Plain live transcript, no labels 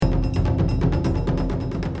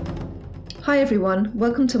Hi everyone,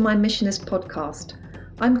 welcome to My Missionist podcast.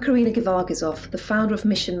 I'm Karina Gevargizov, the founder of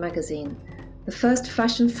Mission Magazine, the first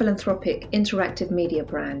fashion philanthropic interactive media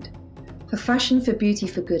brand. For fashion, for beauty,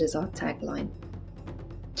 for good is our tagline.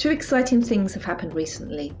 Two exciting things have happened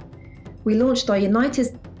recently. We launched our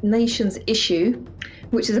United Nations issue,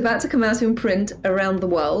 which is about to come out in print around the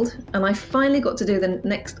world, and I finally got to do the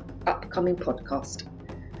next upcoming podcast.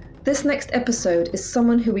 This next episode is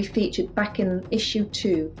someone who we featured back in issue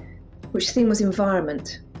 2, which theme was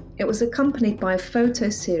environment. It was accompanied by a photo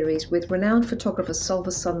series with renowned photographer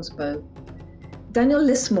Solver Sunsbo. Daniel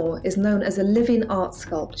Lismore is known as a living art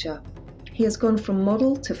sculpture. He has gone from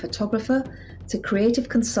model to photographer to creative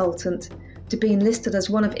consultant to being listed as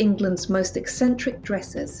one of England's most eccentric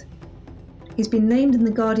dressers. He's been named in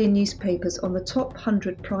the Guardian newspapers on the top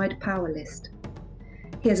 100 Pride Power list.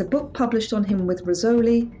 He has a book published on him with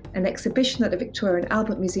Rizzoli, an exhibition at the Victoria and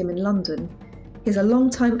Albert Museum in London. He's a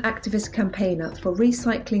long-time activist campaigner for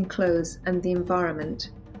recycling clothes and the environment.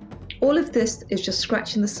 All of this is just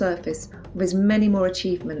scratching the surface of his many more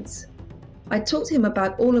achievements. I talked to him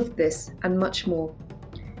about all of this and much more.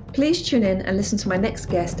 Please tune in and listen to my next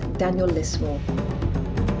guest, Daniel Lismore.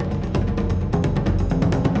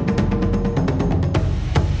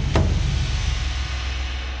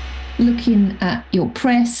 Looking at your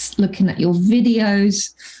press, looking at your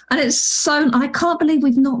videos, and I can't believe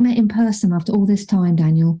we've not met in person after all this time,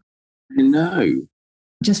 Daniel. I know.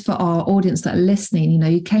 Just for our audience that are listening,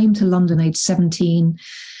 you came to London age 17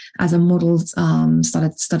 as a model,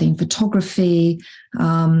 started studying photography,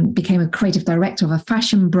 became a creative director of a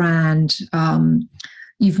fashion brand.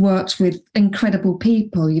 You've worked with incredible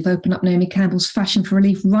people. You've opened up Naomi Campbell's Fashion for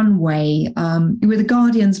Relief runway. You were the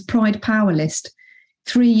Guardian's Pride Power list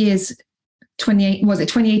 3 years,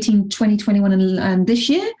 2018, 2021, and this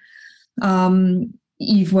year.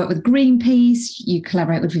 You've worked with Greenpeace, you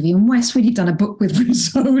collaborate with Vivienne Westwood, you've done a book with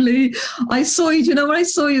Rizzoli. I saw you, when I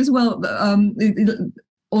saw you as well? It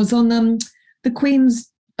was on the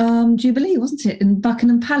Queen's Jubilee, wasn't it? In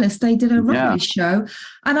Buckingham Palace, they did a runway show,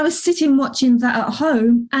 and I was sitting watching that at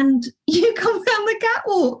home, and you come down the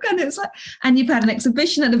catwalk, and it's like, and you've had an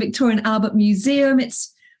exhibition at the Victoria and Albert Museum.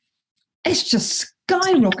 It's just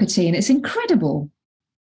skyrocketing. It's incredible.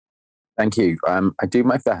 Thank you. I do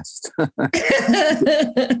my best.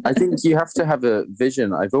 I think you have to have a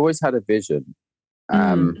vision. I've always had a vision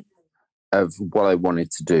of what I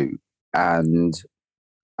wanted to do. And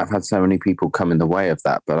I've had so many people come in the way of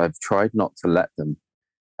that, but I've tried not to let them.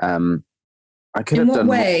 I could in have what done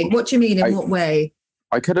way? More. What do you mean, in what way?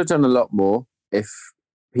 I could have done a lot more if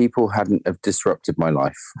people hadn't have disrupted my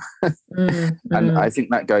life. And I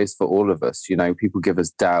think that goes for all of us. People give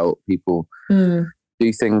us doubt, people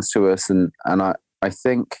do things to us, and I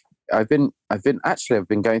think I've been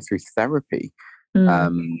going through therapy,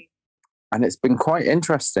 and it's been quite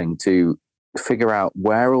interesting to figure out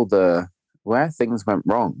where things went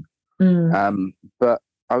wrong. But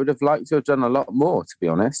I would have liked to have done a lot more, to be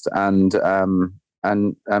honest, and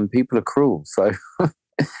people are cruel, so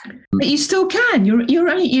But you still can. You're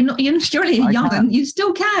only young, and you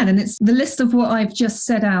still can. And it's the list of what I've just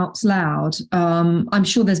said out loud. I'm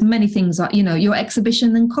sure there's many things like, your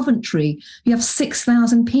exhibition in Coventry. You have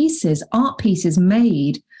 6,000 art pieces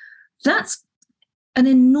made. That's an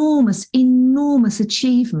enormous, enormous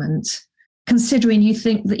achievement, considering you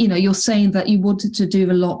think that, you're saying that you wanted to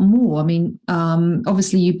do a lot more. I mean,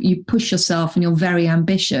 obviously you push yourself and you're very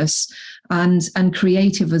ambitious and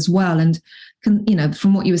creative as well. And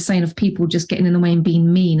from what you were saying of people just getting in the way and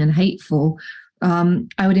being mean and hateful,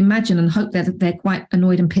 I would imagine and hope that they're quite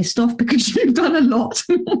annoyed and pissed off because you've done a lot.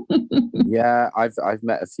 Yeah, I've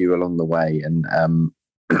met a few along the way, and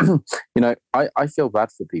I feel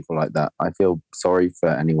bad for people like that. I feel sorry for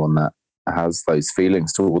anyone that has those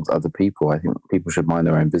feelings towards other people. I think people should mind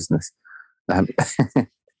their own business.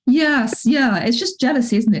 Yes, yeah, it's just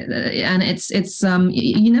jealousy, isn't it? And it's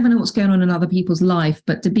you never know what's going on in other people's life,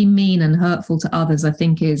 but to be mean and hurtful to others, I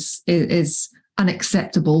think is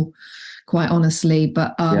unacceptable, quite honestly.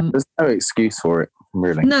 But there's no excuse for it,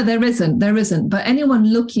 really. No, there isn't. But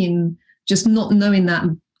anyone looking, just not knowing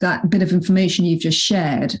that bit of information you've just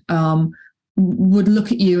shared, would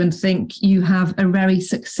look at you and think you have a very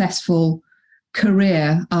successful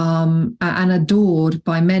career, and adored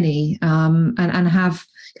by many, and have.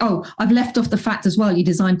 Oh, I've left off the fact as well. You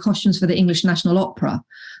designed costumes for the English National Opera.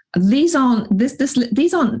 These aren't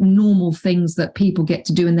normal things that people get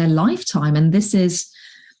to do in their lifetime. And this is,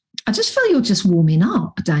 I just feel you're just warming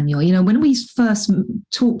up, Daniel. When we first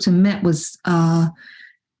talked and met was, a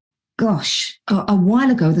while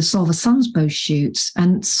ago, the Solver Sunsbo shoots,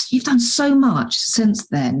 and you've done so much since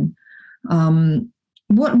then.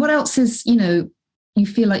 what else is, you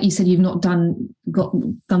feel like you said you've not done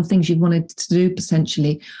things you wanted to do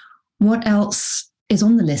potentially. What else is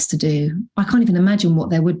on the list to do? I can't even imagine what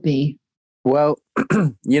there would be. Well,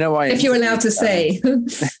 if you're allowed to say.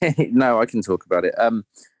 No, I can talk about it.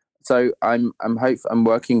 So I'm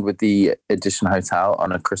working with the Edition Hotel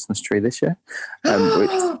on a Christmas tree this year,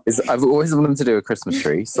 which is, I've always wanted to do a Christmas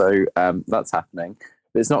tree, so that's happening.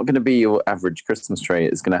 But it's not going to be your average Christmas tree.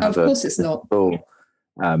 It's going to have it's not. Full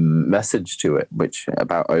message to it, which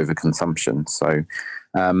about overconsumption. So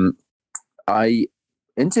I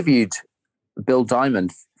interviewed Bill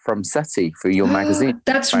Diamond from SETI for your magazine.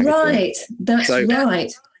 That's right.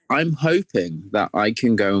 Right. I'm hoping that I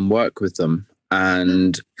can go and work with them,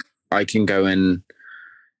 and I can go and,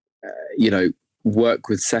 work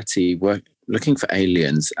with SETI, looking for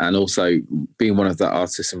aliens, and also being one of the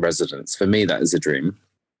artists in residence. For me, that is a dream.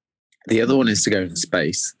 The other one is to go into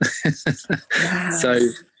space. Yes. So,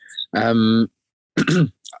 and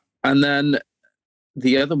then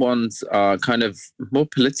the other ones are kind of more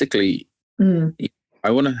politically. I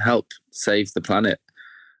want to help save the planet.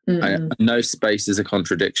 I know space is a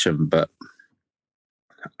contradiction, but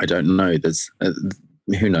I don't know. There's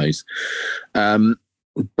who knows.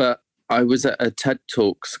 But I was at a TED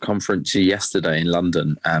Talks conference yesterday in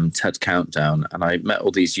London, TED Countdown, and I met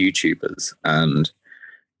all these YouTubers, and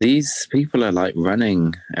these people are like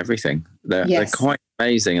running everything. They're quite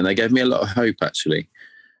amazing, and they gave me a lot of hope, actually.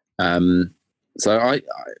 So I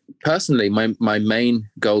personally, my main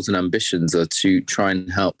goals and ambitions are to try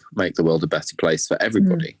and help make the world a better place for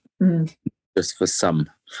everybody, just for some,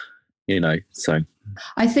 so.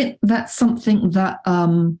 I think that's something that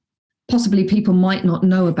possibly people might not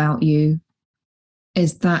know about you,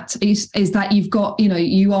 is that you've got,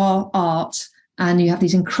 you are art and you have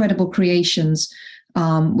these incredible creations,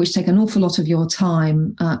 which take an awful lot of your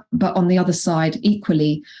time. But on the other side,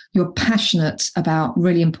 equally, you're passionate about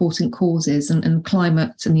really important causes, and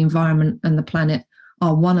climate and the environment and the planet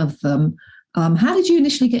are one of them. How did you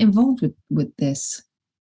initially get involved with this?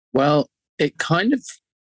 Well, it kind of...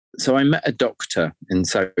 So I met a doctor in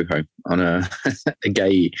Soho on a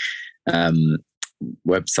gay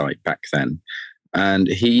website back then. And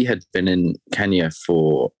he had been in Kenya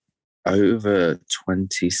for over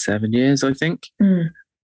 27 years, I think.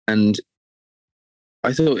 And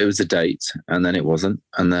I thought it was a date, and then it wasn't.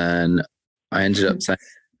 And then I ended up saying,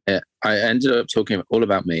 I ended up talking all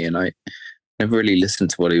about me, and I never really listened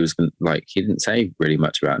to what he was like. He didn't say really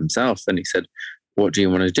much about himself. And he said, "What do you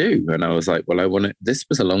want to do?" And I was like, well, this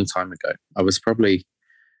was a long time ago. I was probably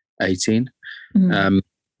 18. And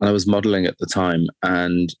I was modeling at the time.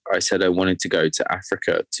 And I said I wanted to go to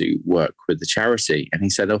Africa to work with the charity. And he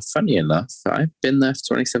said, "Oh, funny enough, I've been there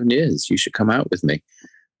for 27 years. You should come out with me."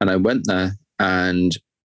 And I went there, and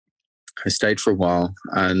I stayed for a while.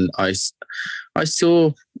 And I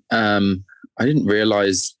saw, I didn't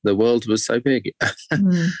realize the world was so big.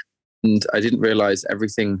 And I didn't realize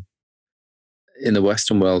everything in the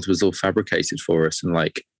Western world was all fabricated for us, and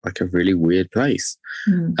like a really weird place.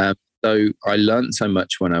 So I learned so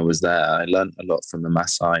much when I was there. I learned a lot from the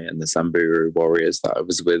Maasai and the Samburu warriors that I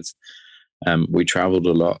was with. We traveled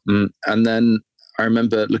a lot. And then I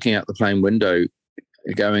remember looking out the plane window,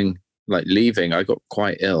 leaving. I got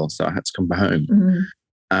quite ill, so I had to come home.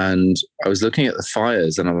 And I was looking at the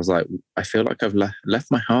fires, and I was like, I feel like I've left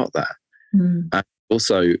my heart there. And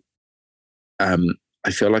also, I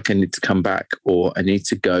feel like I need to come back, or I need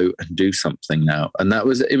to go and do something now. And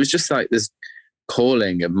it was just like this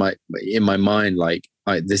calling in my mind, like,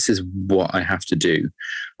 this is what I have to do.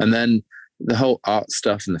 And then the whole art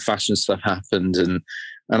stuff and the fashion stuff happened. And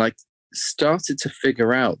I started to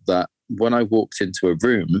figure out that when I walked into a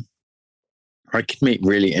room, I could meet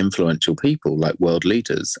really influential people, like world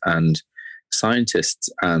leaders and scientists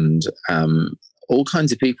and all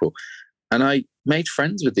kinds of people. And I made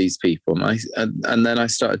friends with these people, and then I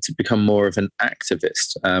started to become more of an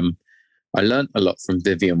activist. I learned a lot from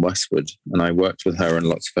Vivienne Westwood, and I worked with her on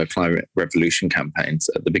lots of her climate revolution campaigns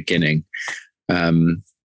at the beginning.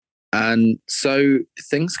 And so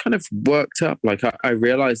things kind of worked up. Like I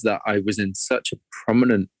realized that I was in such a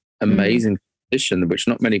prominent, amazing position, which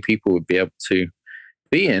not many people would be able to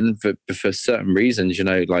be in for certain reasons.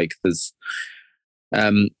 Like there's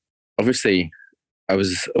obviously I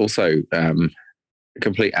was also a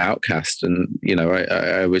complete outcast, and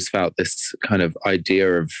I always felt this kind of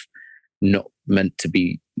idea of not meant to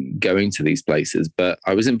be going to these places, but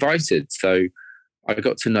I was invited. So I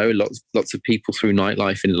got to know lots of people through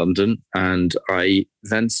nightlife in London, and I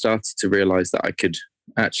then started to realize that I could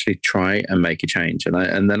actually try and make a change,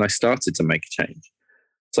 and then I started to make a change.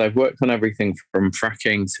 So I've worked on everything from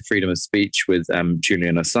fracking to freedom of speech with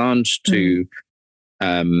Julian Assange to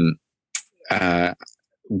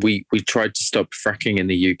we tried to stop fracking in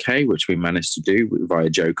the UK, which we managed to do via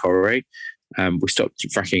Joe Corey. We stopped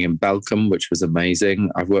fracking in Belcombe, which was amazing.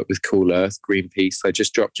 I've worked with Cool Earth, Greenpeace. I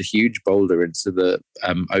just dropped a huge boulder into the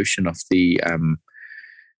ocean off the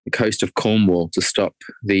coast of Cornwall to stop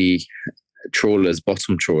the trawlers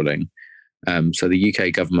bottom trawling. So the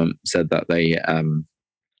UK government said that they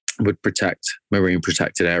would protect marine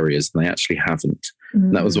protected areas, and they actually haven't.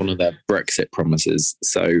 Mm. That was one of their Brexit promises.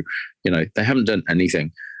 So, they haven't done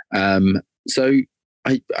anything. So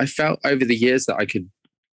I felt over the years that I could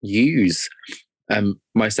use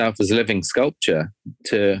myself as a living sculpture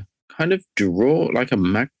to kind of draw like a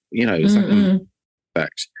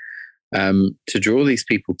effect, to draw these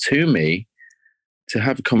people to me, to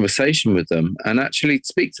have a conversation with them and actually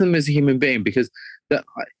speak to them as a human being, because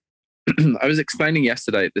I was explaining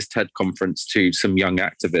yesterday at this TED conference to some young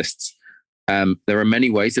activists. There are many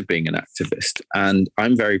ways of being an activist, and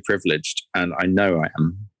I'm very privileged, and I know I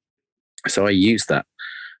am. So I use that.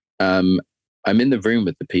 I'm in the room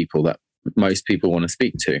with the people that most people want to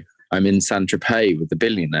speak to. I'm in Saint-Tropez with the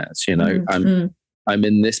billionaires. I'm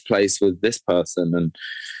in this place with this person, and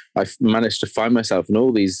I've managed to find myself in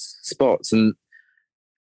all these spots. And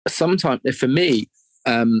sometimes, for me,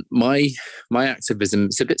 my activism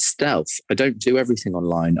is a bit stealth. I don't do everything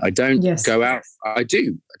online. I don't go out. I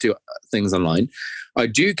do things online. I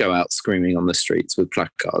do go out screaming on the streets with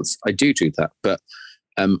placards. I do that, but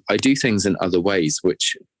I do things in other ways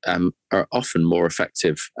which are often more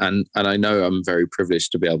effective. And I know I'm very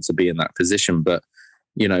privileged to be able to be in that position. But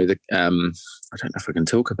I don't know if I can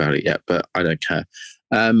talk about it yet, but I don't care.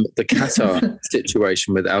 The Qatar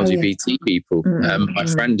situation with LGBT people. My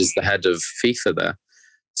friend is the head of FIFA there.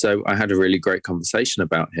 So I had a really great conversation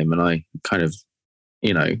about him, and I kind of,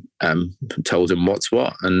 told him what's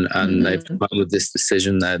what. And they've come up with this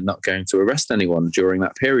decision. They're not going to arrest anyone during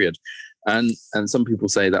that period. And some people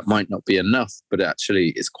say that might not be enough, but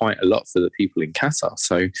actually it's quite a lot for the people in Qatar.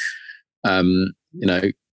 So,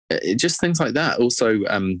 just things like that. Also,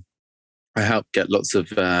 I helped get lots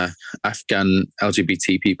of Afghan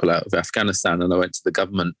LGBT people out of Afghanistan, and I went to the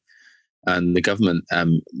government, and the government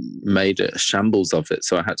made a shambles of it.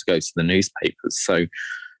 So I had to go to the newspapers. So,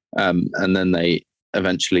 and then they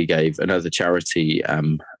eventually gave another charity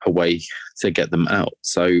a way to get them out.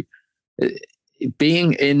 So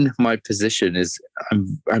being in my position is,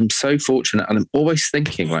 I'm so fortunate, and I'm always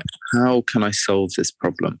thinking, like, how can I solve this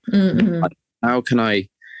problem? Like, how can I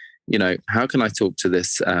talk to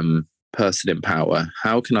this person in power?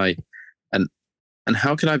 How can I, and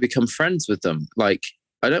how can I become friends with them? Like,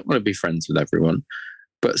 I don't want to be friends with everyone,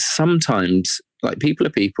 but sometimes, like, people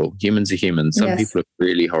are people, humans are humans. Some people are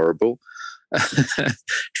really horrible.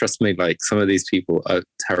 Trust me, like, some of these people are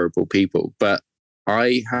terrible people, but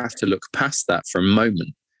I have to look past that for a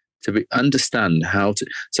moment to understand how to.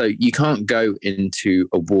 So you can't go into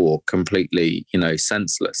a war completely,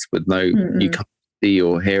 senseless with you can't see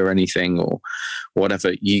or hear anything or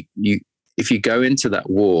whatever. If you go into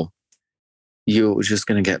that war, you're just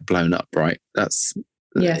going to get blown up, right?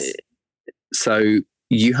 So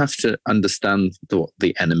you have to understand what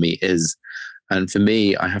the enemy is. And for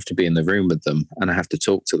me, I have to be in the room with them, and I have to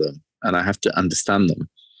talk to them, and I have to understand them.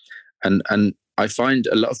 And I find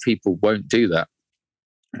a lot of people won't do that.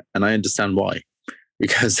 And I understand why,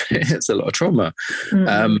 because it's a lot of trauma.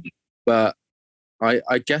 But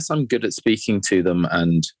I guess I'm good at speaking to them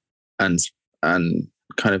and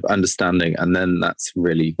kind of understanding. And then that's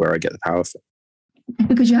really where I get the power from.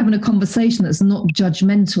 Because you're having a conversation that's not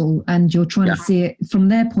judgmental, and you're trying to see it from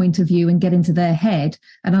their point of view and get into their head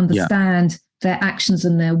and understand their actions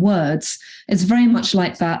and their words. It's very much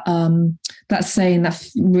like that saying, that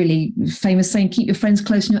really famous saying, keep your friends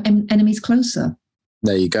close and your enemies closer.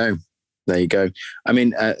 There you go. I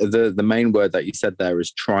mean, the main word that you said there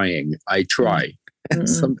is trying. I try. I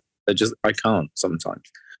can't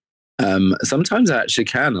sometimes. Sometimes I actually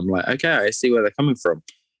can. I'm like, okay, I see where they're coming from.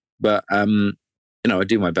 But, I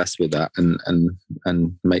do my best with that and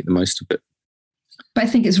make the most of it. But I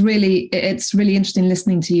think it's really interesting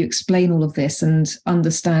listening to you explain all of this and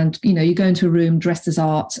understand, you go into a room dressed as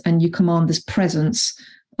art and you command this presence,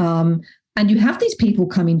 and you have these people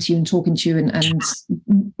coming to you and talking to you and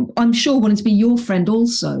I'm sure wanting to be your friend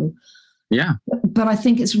also. Yeah. But I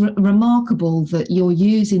think it's remarkable that you're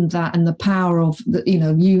using that and the power of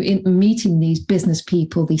you meeting these business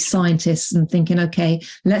people, these scientists, and thinking, okay,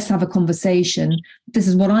 let's have a conversation. This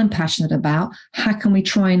is what I'm passionate about. How can we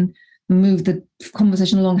try and move the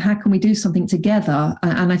conversation along? How can we do something together?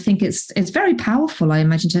 And I think it's very powerful, I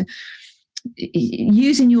imagine,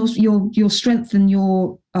 using your strength and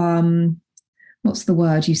your what's the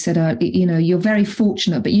word you said? You're very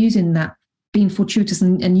fortunate, but using that, being fortuitous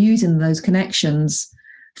and using those connections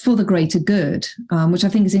for the greater good, which I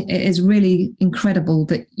think is really incredible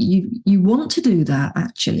that you want to do that,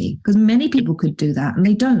 actually, because many people could do that and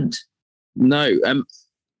they don't. No,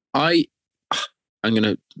 I'm going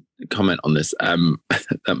to comment on this,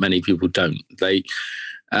 that many people don't. They,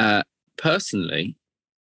 personally,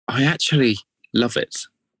 I actually love it.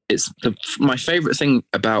 It's my favorite thing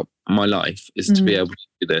about my life is to be able to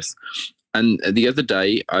do this. And the other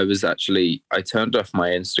day I turned off my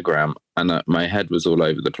Instagram and my head was all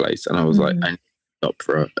over the place. And I was like, I need to stop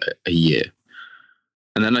for a year.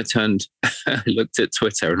 And then I looked at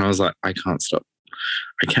Twitter and I was like, I can't stop.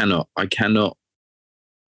 I cannot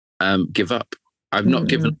give up. I've not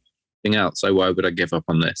given anything else. So why would I give up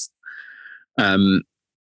on this? And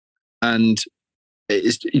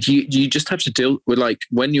you just have to deal with, like,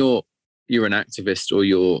 when you're an activist or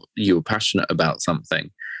you're passionate about something,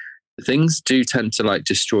 things do tend to like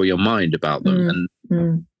destroy your mind about them.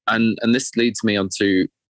 And this leads me on to,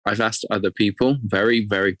 I've asked other people, very,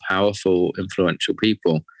 very powerful, influential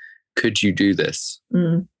people, could you do this?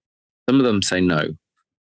 Some of them say no.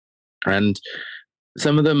 And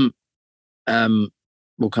some of them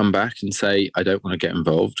will come back and say, I don't want to get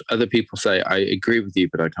involved. Other people say, I agree with you,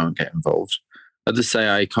 but I can't get involved. Others say,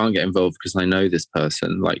 I can't get involved because I know this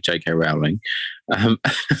person, like J.K. Rowling.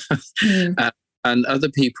 And other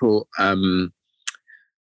people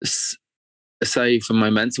say, for my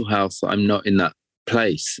mental health, I'm not in that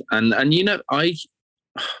place. And I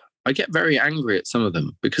get very angry at some of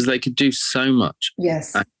them because they could do so much.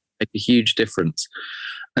 Yes. And make a huge difference.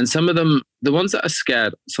 And some of them, the ones that are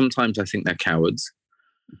scared, sometimes I think they're cowards.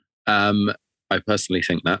 I personally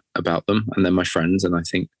think that about them. And they're my friends. And I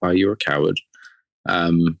think, oh, you're a coward.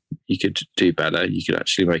 You could do better. You could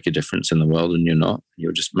actually make a difference in the world, and you're not.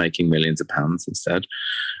 You're just making millions of pounds instead.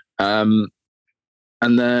 And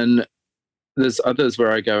then there's others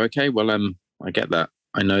where I go, okay, well, I get that.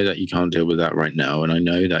 I know that you can't deal with that right now, and I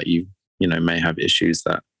know that you may have issues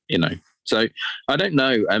that So I don't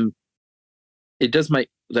know.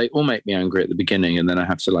 They all make me angry at the beginning, and then I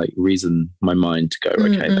have to like reason my mind to go,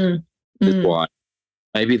 okay, this is why.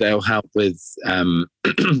 Maybe they'll help with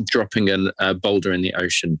dropping a boulder in the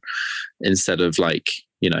ocean instead of like,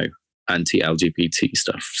 anti-LGBT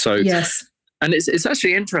stuff. So yes, and it's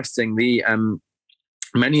actually interesting. The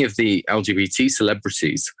many of the LGBT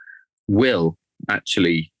celebrities will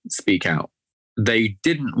actually speak out. They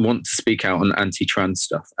didn't want to speak out on anti-trans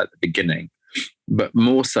stuff at the beginning, but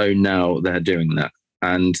more so now they're doing that.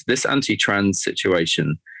 And this anti-trans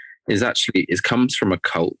situation comes from a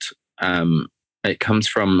cult. It comes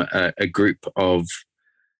from a group of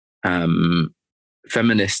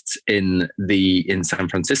feminists in San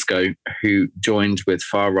Francisco who joined with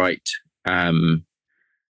far right and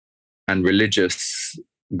religious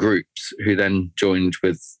groups, who then joined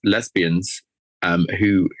with lesbians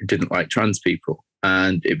who didn't like trans people,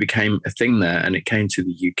 and it became a thing there. And it came to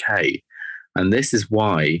the UK, and this is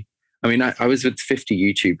why. I mean, I was with 50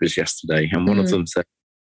 YouTubers yesterday, and one of them said,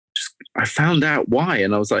 I found out why.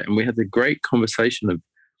 And I was like, and we had a great conversation of,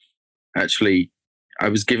 actually, I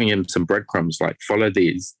was giving him some breadcrumbs, like, follow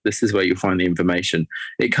these. This is where you'll find the information.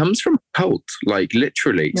 It comes from a cult, like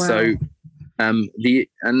literally. Wow. So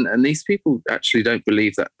and these people actually don't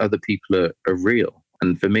believe that other people are real.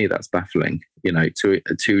 And for me, that's baffling.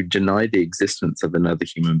 To deny the existence of another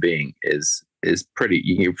human being is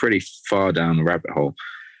you're pretty far down a rabbit hole.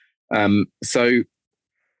 So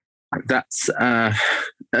that's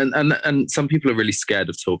and some people are really scared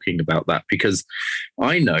of talking about that, because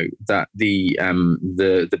I know that the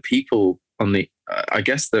people on the I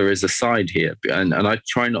guess there is a side here, and I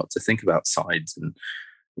try not to think about sides, and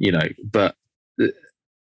but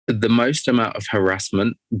the most amount of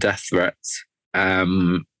harassment, death threats,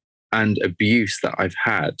 and abuse that I've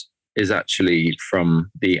had is actually from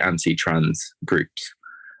the anti-trans groups,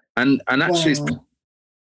 and actually,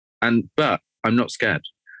 but I'm not scared.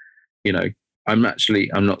 I'm not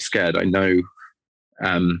scared. I know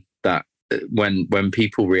that when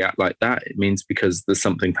people react like that, it means because there's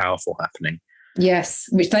something powerful happening. Yes,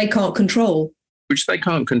 which they can't control.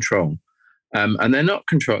 And they're not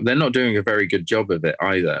doing a very good job of it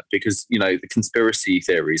either, because the conspiracy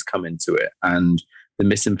theories come into it, and the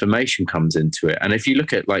misinformation comes into it. And if you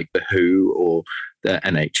look at like the WHO or the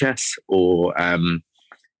NHS or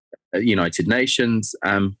United Nations,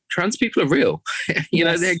 trans people are real.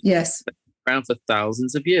 They're around for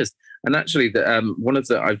thousands of years. And actually,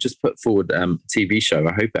 I've just put forward a TV show.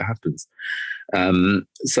 I hope it happens.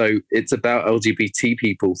 So it's about LGBT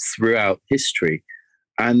people throughout history.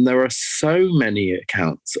 And there are so many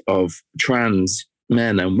accounts of trans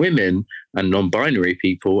men and women and non-binary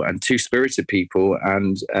people and two-spirited people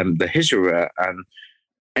and the Hijra and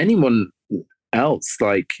anyone else,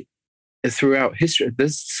 like, throughout history.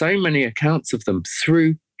 There's so many accounts of them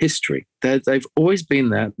through history. They've always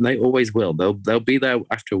been there, and they always will. They'll be there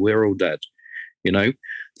after we're all dead, you know?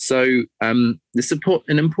 So it's an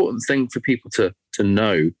important thing for people to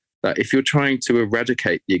know, that if you're trying to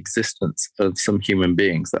eradicate the existence of some human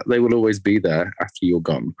beings, that they will always be there after you're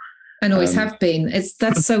gone. And always have been.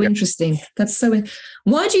 That's so interesting.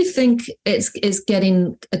 Why do you think it's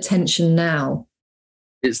getting attention now?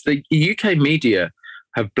 It's the UK media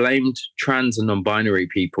have blamed trans and non-binary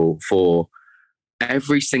people for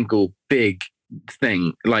every single big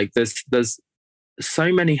thing. Like there's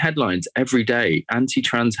so many headlines every day,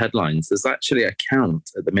 anti-trans headlines. There's actually a count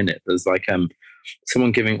at the minute. There's like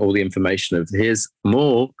someone giving all the information of here's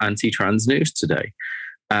more anti-trans news today.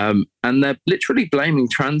 And they're literally blaming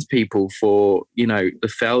trans people for, the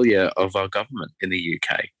failure of our government in the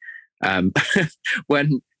UK.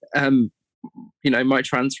 When, my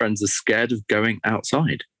trans friends are scared of going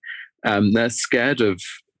outside. They're scared of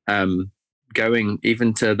going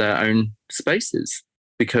even to their own spaces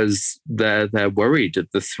because they're worried of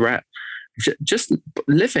the threat. Just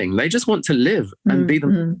living. They just want to live and be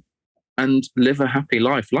them and live a happy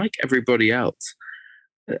life like everybody else.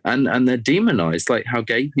 And they're demonized, like how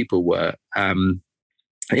gay people were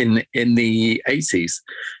in the 80s.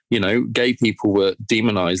 Gay people were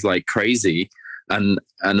demonized like crazy, and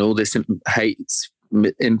all this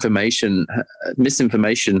misinformation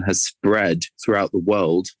has spread throughout the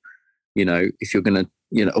world. If you're going to,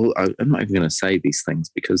 I'm not even going to say these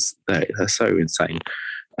things because they're so insane.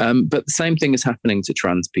 But the same thing is happening to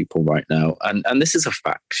trans people right now, and this is a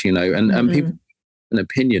fact, and people. An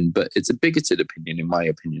opinion, but it's a bigoted opinion, in my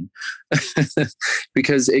opinion,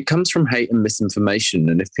 because it comes from hate and misinformation.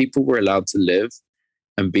 And if people were allowed to live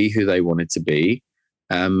and be who they wanted to be,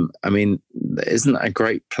 isn't that a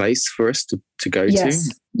great place for us to go to?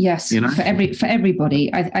 Yes, for everybody.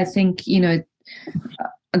 I think I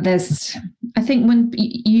think when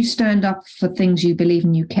you stand up for things you believe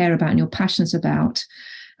and you care about and you're passionate about,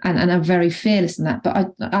 and are very fearless in that. But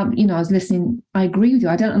I was listening. I agree with you.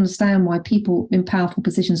 I don't understand why people in powerful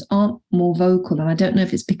positions aren't more vocal, and I don't know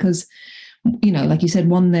if it's because, like you said,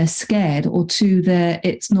 one, they're scared, or two,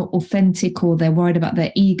 it's not authentic, or they're worried about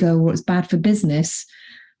their ego, or it's bad for business.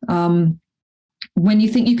 When you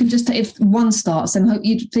think you can just, if one starts, then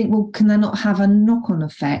you'd think, well, can there not have a knock-on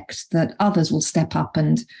effect that others will step up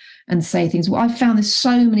and say things? Well, I've found this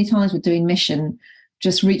so many times with doing Mission.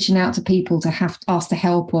 Just reaching out to people to have asked to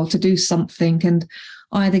help or to do something, and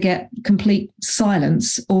either get complete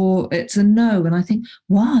silence or it's a no. And I think,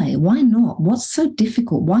 why? Why not? What's so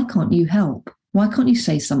difficult? Why can't you help? Why can't you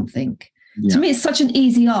say something? Yeah. To me, it's such an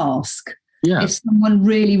easy ask. Yeah. If someone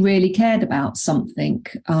really, really cared about something.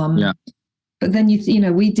 But then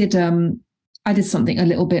we did. I did something a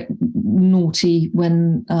little bit naughty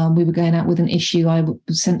when we were going out with an issue. I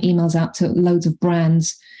sent emails out to loads of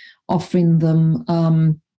brands, offering them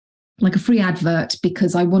like a free advert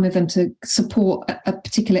because I wanted them to support a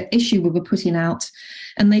particular issue we were putting out.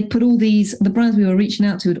 And they put the brands we were reaching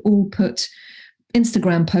out to had all put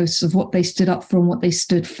Instagram posts of what they stood up for and what they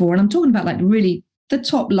stood for. And I'm talking about like really the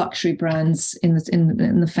top luxury brands in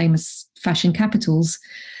the famous fashion capitals.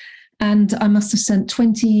 And I must have sent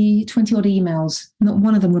 20 odd emails. Not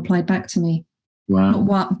one of them replied back to me.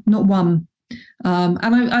 Wow. Not one. And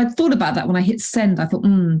I thought about that when I hit send. I thought,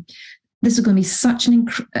 this is going to be such an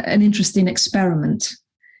interesting experiment,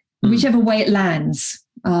 whichever way it lands.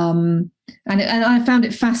 And I found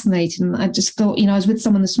it fascinating. I just thought, I was with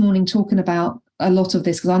someone this morning talking about a lot of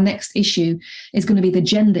this because our next issue is going to be the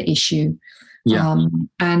gender issue. Yeah.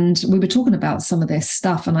 And we were talking about some of this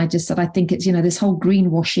stuff, and I just said, I think it's, this whole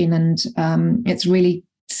greenwashing, and it's really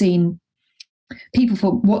seen people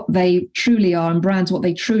for what they truly are and brands what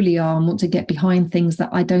they truly are, and want to get behind things that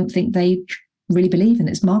I don't think they really believe in.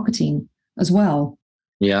 It's marketing as well.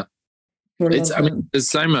 Yeah. There's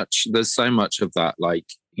so much of that. Like,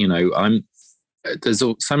 there's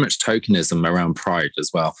so much tokenism around Pride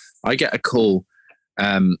as well. I get a call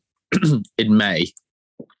in May.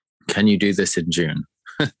 Can you do this in June?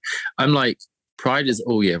 I'm like, Pride is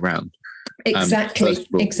all year round. Exactly.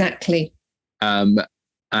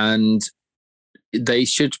 And they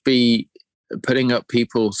should be putting up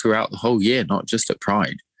people throughout the whole year, not just at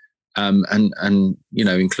Pride, and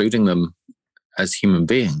including them as human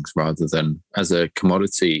beings rather than as a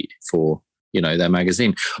commodity for their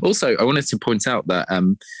magazine. Also, I wanted to point out that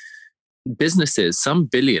businesses, some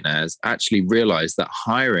billionaires actually realize that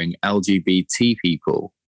hiring LGBT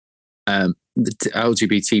people,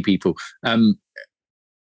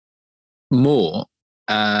 more,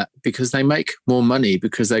 because they make more money,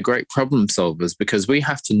 because they're great problem solvers, because we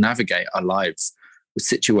have to navigate our lives with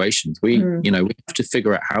situations. We have to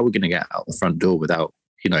figure out how we're going to get out the front door without,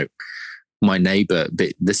 my neighbor,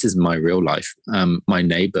 this is my real life, my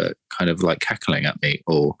neighbor kind of like cackling at me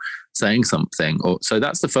or saying something, so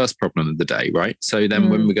that's the first problem of the day, right? So then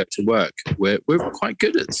when we go to work, we're quite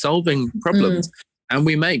good at solving problems, and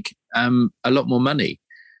we make a lot more money.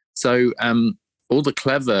 So all the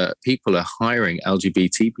clever people are hiring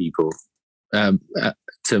LGBT people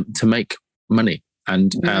to make money,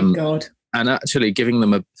 and and actually giving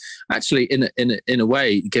them in a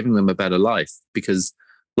way giving them a better life, because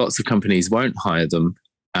lots of companies won't hire them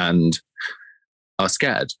and are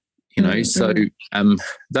scared, So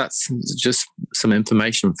that's just some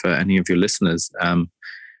information for any of your listeners.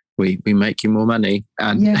 We make you more money.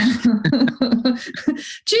 And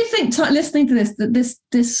do you think, listening to this, that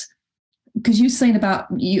this because you're saying about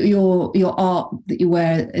your art that you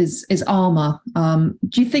wear is armor,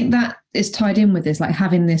 do you think that is tied in with this, like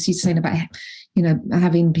having this, you're saying about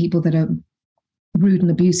having people that are rude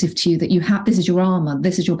and abusive to you, that you have, this is your armor,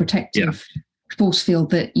 this is your protective force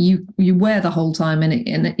field that you wear the whole time, and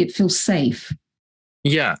it feels safe?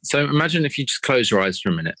 So imagine if you just close your eyes for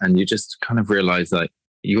a minute and you just kind of realize that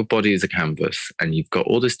your body is a canvas and you've got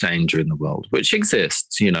all this danger in the world, which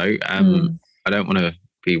exists. I don't want to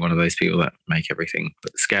be one of those people that make everything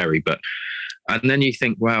scary, and then you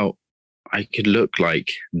think, well, I could look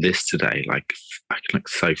like this today, like I could look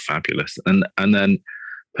so fabulous, and then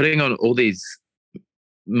putting on all these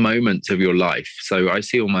moments of your life. So I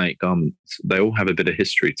see all my garments, they all have a bit of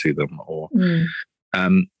history to them,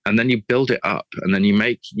 and then you build it up, and then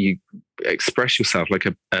you express yourself like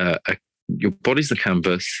your body's the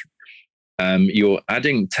canvas. You're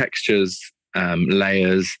adding textures,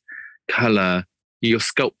 layers, color. You're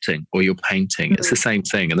sculpting or you're painting. It's the same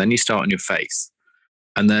thing. And then you start on your face,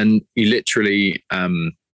 and then you literally,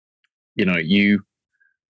 you're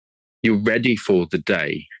ready for the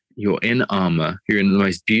day. You're in armor. You're in the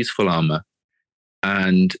most beautiful armor.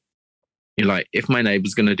 And you're like, if my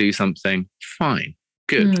neighbor's going to do something, fine,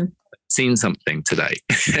 good. Seen something today.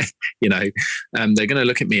 They're going to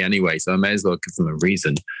look at me anyway, so I may as well give them a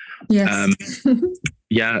reason. Yes.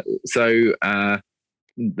 So,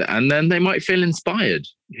 and then they might feel inspired.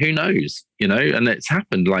 Who knows? And it's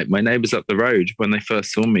happened. Like my neighbors up the road, when they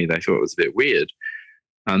first saw me, they thought it was a bit weird.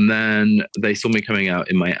 And then they saw me coming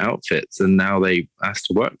out in my outfits, and now they asked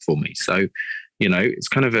to work for me. So, it's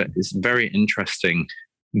kind of it's a very interesting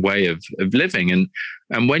way of living.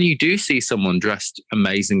 And when you do see someone dressed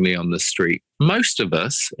amazingly on the street, most of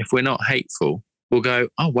us, if we're not hateful, will go,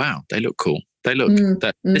 oh, wow, they look cool. They look,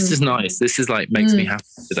 this is nice. This is like, makes me happy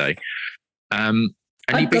today. And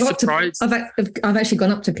you'd be surprised. I've actually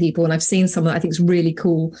gone up to people and I've seen someone that I think is really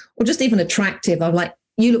cool, or just even attractive. I'm like,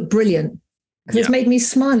 you look brilliant. Because it's made me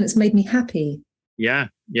smile. It's made me happy. Yeah.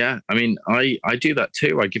 I mean, I do that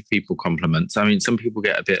too. I give people compliments. I mean, some people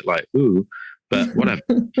get a bit like, ooh, but whatever.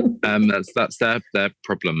 That's their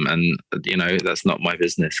problem. And, that's not my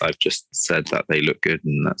business. I've just said that they look good,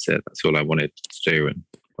 and that's it. That's all I wanted to do, and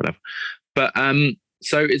whatever. But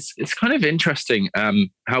so it's kind of interesting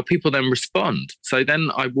how people then respond. So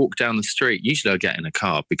then I walk down the street. Usually I get in a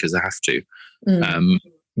car because I have to.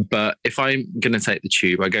 But if I'm going to take the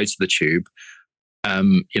tube, I go to the tube.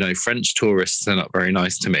 French tourists are not very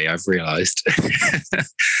nice to me, I've realised,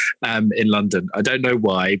 in London. I don't know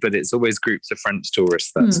why, but it's always groups of French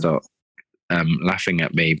tourists that start laughing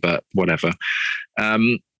at me, but whatever.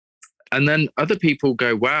 And then other people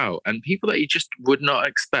go, wow, and people that you just would not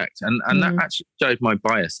expect. And that actually showed my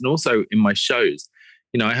bias. And also in my shows,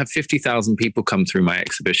 I have 50,000 people come through my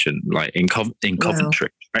exhibition, like in Coventry.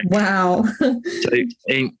 Right? Wow. So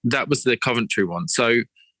that was the Coventry one. So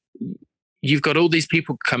you've got all these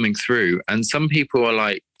people coming through, and some people are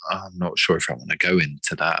like, oh, I'm not sure if I want to go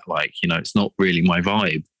into that. Like, it's not really my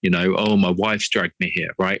vibe. Oh, my wife's dragged me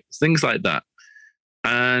here, right? Things like that.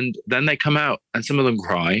 And then they come out, and some of them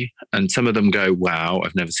cry, and some of them go, wow,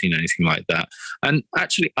 I've never seen anything like that. And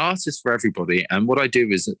actually, art is for everybody. And what I do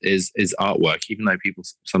is artwork, even though people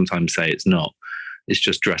sometimes say it's not. It's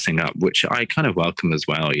just dressing up, which I kind of welcome as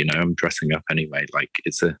well. I'm dressing up anyway. Like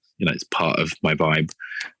it's it's part of my vibe.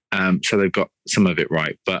 So they've got some of it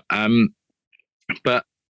right. But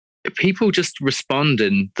people just respond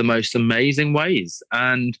in the most amazing ways.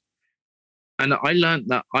 And I learned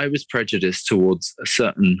that I was prejudiced towards a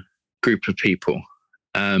certain group of people.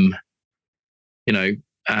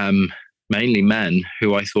 mainly men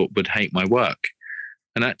who I thought would hate my work.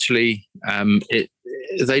 And actually,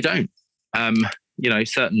 they don't.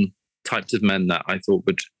 Certain types of men that I thought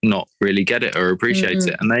would not really get it or appreciate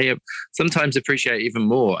it, and they sometimes appreciate even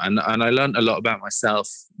more. And I learned a lot about myself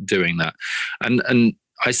doing that. And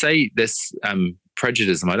I say this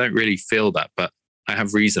prejudice, I don't really feel that, but I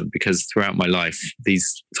have reason, because throughout my life,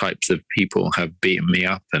 these types of people have beaten me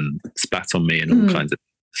up and spat on me and all kinds of.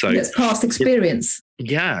 So it's past experience.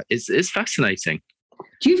 Yeah, it's fascinating.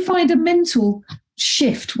 Do you find a mental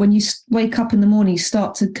shift when you wake up in the morning, you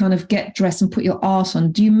start to kind of get dressed and put your arse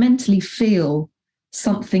on? Do you mentally feel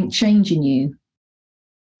something change in you?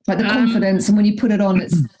 Like the confidence, and when you put it on,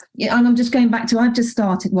 it's, and I'm just going back to, I've just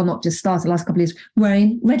started, well, not just started, the last couple of years,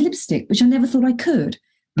 wearing red lipstick, which I never thought I could.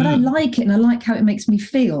 But I like it, and I like how it makes me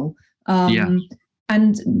feel.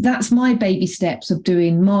 And that's my baby steps of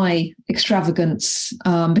doing my extravagance.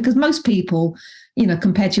 Because most people,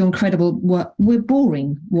 compared to your incredible work, we're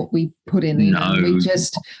boring what we put in. We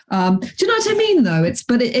just, do you know what I mean, though?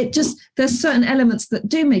 It just, there's certain elements that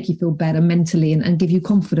do make you feel better mentally and give you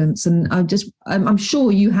confidence. And I'm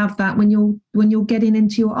sure you have that when you're getting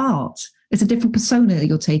into your art. It's a different persona that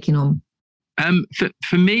you're taking on.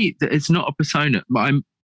 For me, it's not a persona.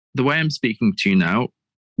 The way I'm speaking to you now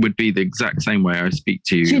would be the exact same way I speak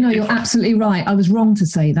to you. Do you know, you're absolutely right. I was wrong to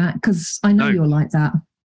say that, because I know you're like that.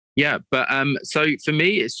 Yeah, but so for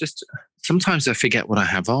me, it's just sometimes I forget what I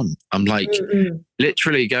have on. I'm like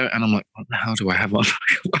literally and I'm like, what the hell do I have on?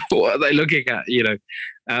 What are they looking at?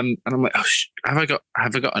 And I'm like, oh, have I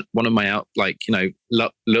got one of my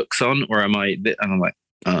looks on, or am I? And I'm like,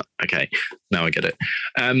 okay, now I get it.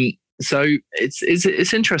 So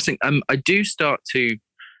it's interesting. I do start to.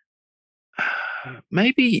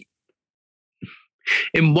 Maybe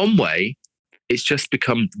in one way, it's just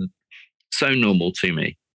become so normal to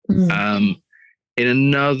me. In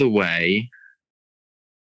another way,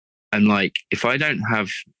 I'm like, if I don't have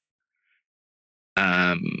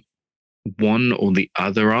one or the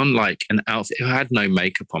other on, like an outfit, if I had no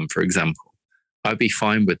makeup on, for example, I'd be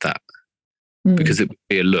fine with that because it would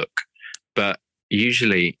be a look. But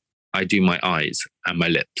usually I do my eyes and my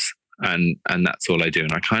lips. And that's all I do.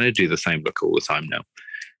 And I kind of do the same look all the time now.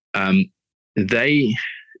 I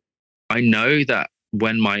know that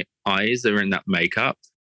when my eyes are in that makeup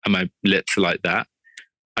and my lips are like that,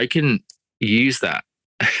 I can use that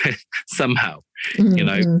somehow,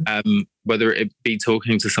 whether it be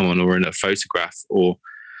talking to someone or in a photograph or,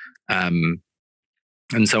 and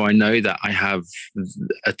so I know that I have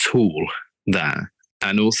a tool there.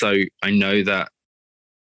 And also I know that,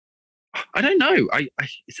 I don't know.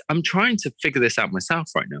 I'm trying to figure this out myself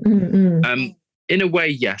right now. In a way,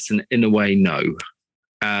 yes, and in a way, no.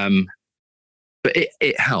 But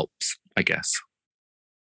it helps, I guess,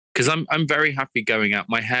 because I'm very happy going out.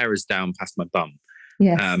 My hair is down past my bum,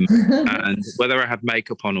 and whether I have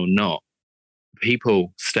makeup on or not,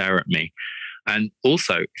 people stare at me. And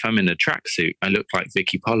also, if I'm in a tracksuit, I look like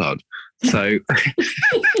Vicky Pollard. So,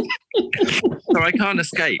 so I can't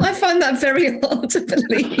escape. I find that very hard to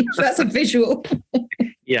believe. That's a visual.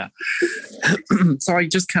 Yeah. So I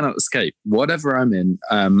just cannot escape. Whatever I'm in,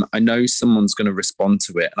 I know someone's going to respond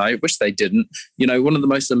to it. And I wish they didn't. One of the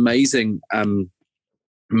most amazing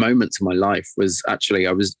moments of my life was actually,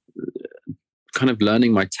 I was kind of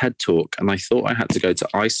learning my TED talk, and I thought I had to go to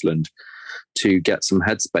Iceland to get some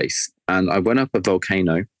headspace. And I went up a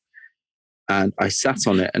volcano and I sat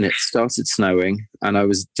on it, and it started snowing, and I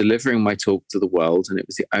was delivering my talk to the world, and it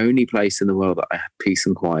was the only place in the world that I had peace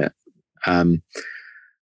and quiet. And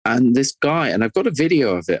this guy, and I've got a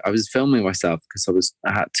video of it. I was filming myself because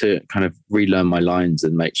I had to kind of relearn my lines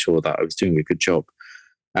and make sure that I was doing a good job.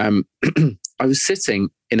 I was sitting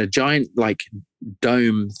in a giant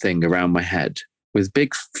dome thing around my head with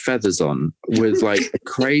big feathers on, with a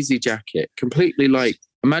crazy jacket, completely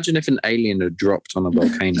imagine if an alien had dropped on a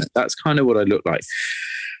volcano. That's kind of what I look like.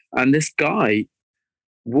 And this guy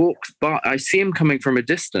walks by. I see him coming from a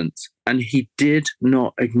distance, and he did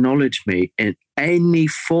not acknowledge me in any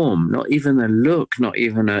form, not even a look, not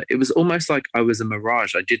even it was almost like I was a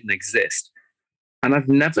mirage. I didn't exist. And I've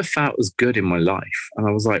never felt as good in my life. And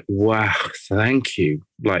I was like, wow, thank you.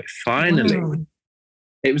 Finally. Wow.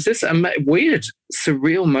 It was this weird,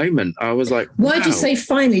 surreal moment. I was like, why did you say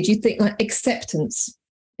finally? Do you think acceptance?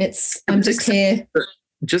 I'm just here.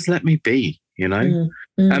 Just let me be, And I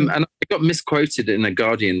got misquoted in a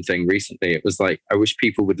Guardian thing recently. It was like, I wish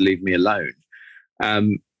people would leave me alone.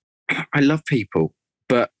 I love people,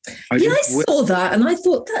 but I saw that, and I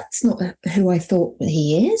thought, that's not who I thought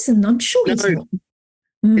he is, and I'm sure he's not.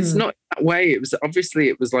 It's not that way.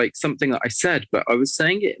 It was like something that I said, but I was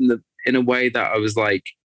saying it in a way that I was like,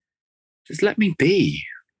 just let me be.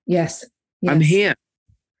 Yes. I'm here.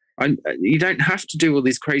 You don't have to do all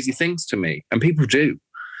these crazy things to me. And people do,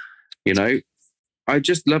 you know. I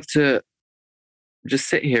just love to just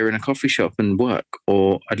sit here in a coffee shop and work,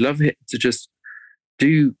 or I'd love it to just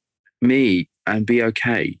do me and be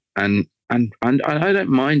okay. And I don't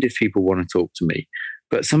mind if people want to talk to me,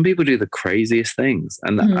 but some people do the craziest things.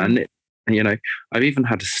 And you know, I've even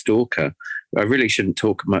had a stalker. I really shouldn't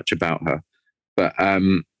talk much about her, but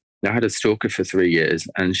I had a stalker for 3 years,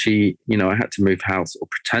 and she, you know, I had to move house, or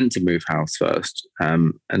pretend to move house first,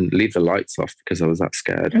 and leave the lights off because I was that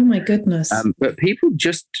scared. Oh my goodness. But people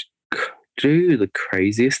just do the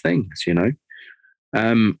craziest things, you know.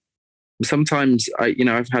 Sometimes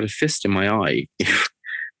I've had a fist in my eye.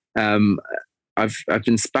 I've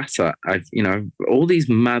been spat at. All these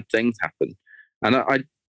mad things happen, and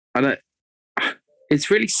I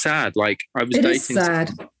it's really sad. Like I was dating. Is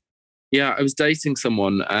sad. Yeah, I was dating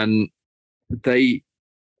someone, and they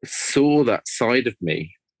saw that side of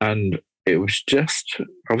me, and it was just,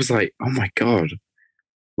 I was like, oh my God,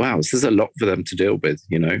 wow, this is a lot for them to deal with.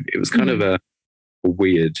 You know, it was kind of a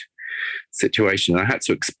weird situation. I had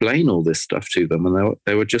to explain all this stuff to them, and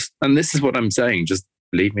they were just, and this is what I'm saying, just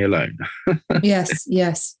leave me alone. Yes.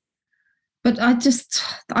 But I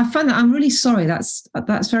find that, I'm really sorry. That's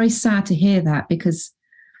very sad to hear that, because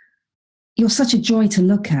you're such a joy to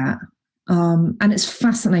look at. And it's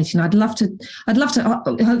fascinating. I'd love to,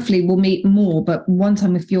 hopefully we'll meet more, but one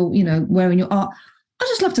time if you're, you know, wearing your art, I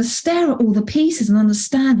just love to stare at all the pieces and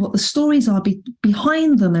understand what the stories are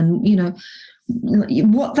behind them, and, you know,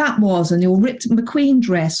 what that was, and your ripped McQueen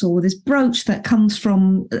dress, or this brooch that comes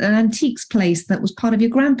from an antiques place that was part of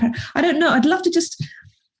your grandparent. I don't know. I'd love to just,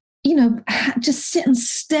 you know, just sit and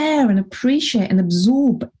stare and appreciate and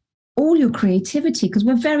absorb all your creativity, because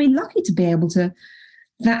we're very lucky to be able to.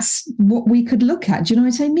 That's what we could look at. Do you know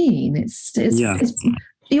what I mean? It's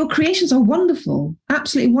your creations are wonderful,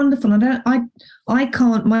 absolutely wonderful. I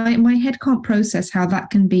can't, my head can't process how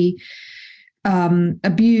that can be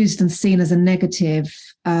abused and seen as a negative.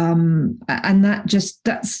 And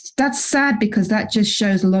that's sad, because that just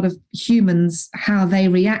shows a lot of humans how they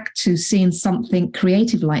react to seeing something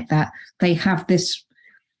creative like that. They have this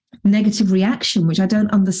negative reaction, which I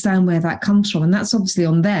don't understand where that comes from. And that's obviously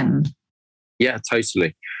on them. Yeah,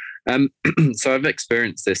 totally. So I've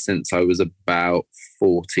experienced this since I was about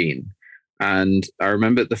 14. And I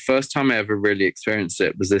remember the first time I ever really experienced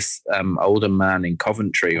it was this older man in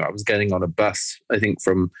Coventry. I was getting on a bus, I think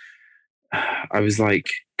I was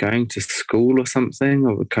like going to school or something,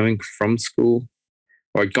 or coming from school,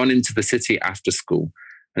 or I'd gone into the city after school.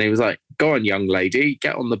 And he was like, go on, young lady,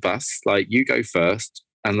 get on the bus. Like, you go first.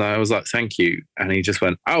 And I was like, thank you. And he just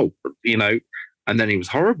went, oh, you know. And then he was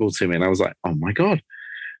horrible to me, and I was like, "Oh my God!"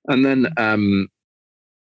 And then,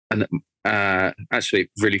 actually,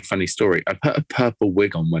 really funny story. I put a purple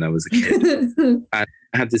wig on when I was a kid, and I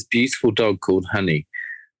had this beautiful dog called Honey,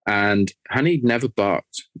 and Honey never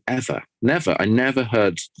barked, ever, never. I never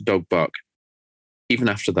heard the dog bark, even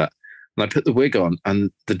after that. And I put the wig on, and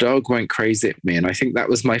the dog went crazy at me, and I think that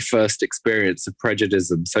was my first experience of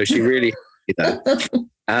prejudice. So she really, you know,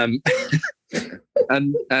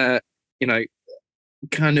 you know.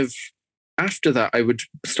 Kind of after that, I would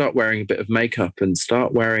start wearing a bit of makeup and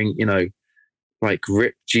start wearing, you know, like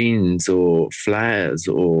ripped jeans or flares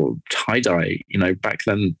or tie-dye. You know, back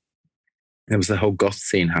then there was the whole goth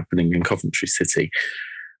scene happening in Coventry City.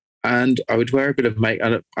 And I would wear a bit of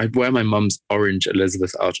makeup. I'd wear my mum's orange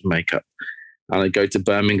Elizabeth Arden makeup, and I'd go to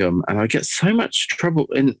Birmingham, and I'd get so much trouble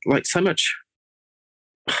in, like, so much,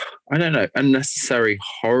 I don't know, unnecessary,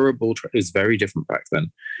 horrible. It was very different back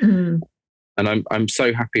then. And I'm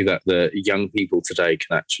so happy that the young people today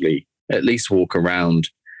can actually at least walk around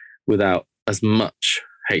without as much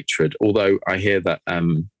hatred. Although I hear that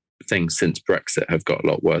things since Brexit have got a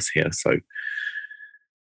lot worse here. So,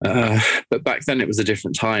 but back then it was a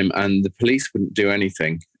different time, and the police wouldn't do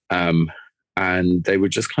anything, and they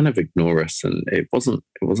would just kind of ignore us, and it wasn't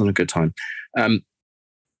a good time.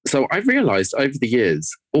 So I realised over the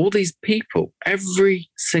years, all these people,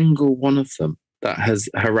 every single one of them that has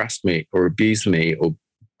harassed me or abused me or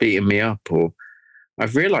beaten me up, or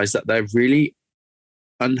I've realized that they're really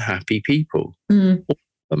unhappy people. All of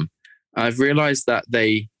them. I've realized that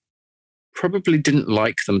they probably didn't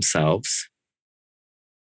like themselves,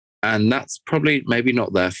 and that's probably maybe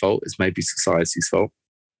not their fault. It's maybe society's fault.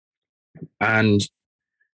 And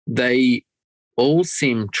they all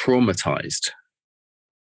seem traumatized.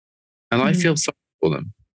 And I feel sorry for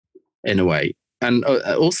them in a way. And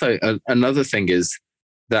also another thing is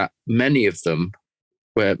that many of them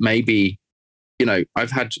were maybe, you know, I've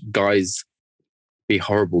had guys be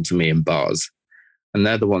horrible to me in bars, and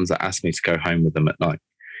they're the ones that ask me to go home with them at night.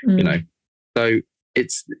 You know, so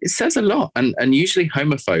it says a lot, and usually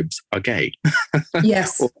homophobes are gay.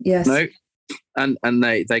 Yes, yes. No, and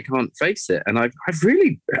they can't face it. And I've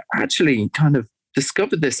really actually kind of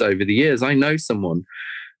discovered this over the years. I know someone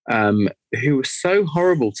who was so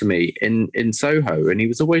horrible to me in Soho, and he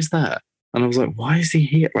was always there. And I was like, why is he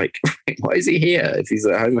here? Like, why is he here if he's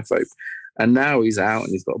a homophobe? And now he's out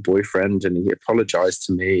and he's got a boyfriend, and he apologized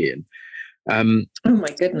to me. And oh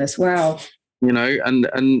my goodness, wow. You know, and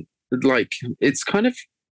like, it's kind of,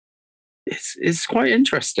 it's quite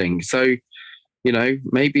interesting. So, you know,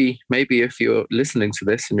 maybe if you're listening to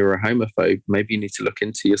this and you're a homophobe, maybe you need to look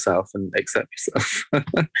into yourself and accept yourself.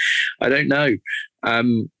 I don't know.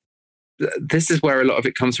 This is where a lot of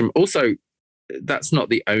it comes from. Also, that's not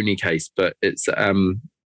the only case, but it's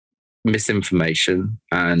misinformation.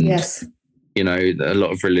 And, yes, you know, a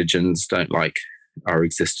lot of religions don't like our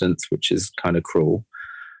existence, which is kind of cruel.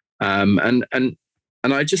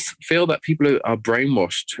 And I just feel that people are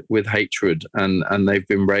brainwashed with hatred, and they've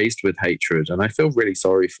been raised with hatred, and I feel really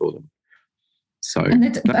sorry for them. So,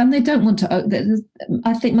 and they don't want to.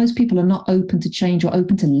 I think most people are not open to change or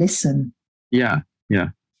open to listen. Yeah,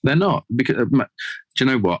 they're not, because do you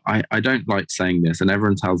know what? I don't like saying this, and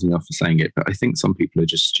everyone tells me off for saying it, but I think some people are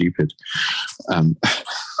just stupid.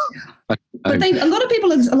 But a lot of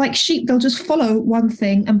people are like sheep. They'll just follow one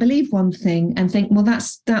thing and believe one thing and think, well,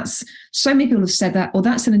 that's so many people have said that, or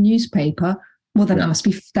that's in a newspaper. Well, then that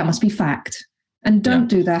must be fact, and don't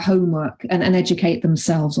do their homework and educate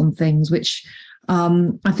themselves on things, which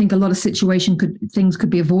I think a lot of things could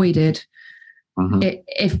be avoided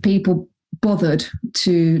if people bothered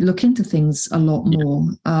to look into things a lot more.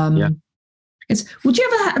 Would you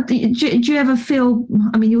ever do you ever feel?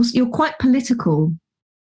 I mean, you're quite political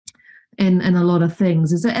in a lot of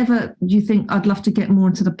things. Is there ever, do you think, I'd love to get more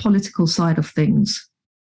into the political side of things?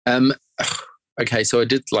 Okay, so I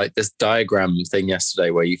did like this diagram thing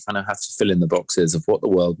yesterday where you kind of have to fill in the boxes of what the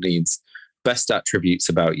world needs, best attributes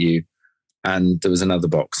about you, and there was another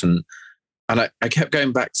box, and I kept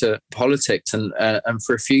going back to politics, and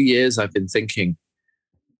for a few years I've been thinking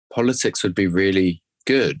politics would be really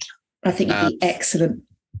good. I think it'd be excellent.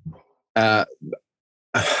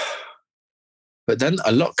 But then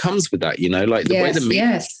a lot comes with that, you know, like the way the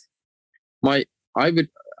media. Yes. My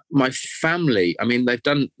family, I mean, they've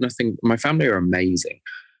done nothing. My family are amazing.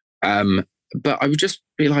 But I would just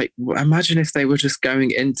be like, imagine if they were just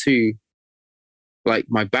going into like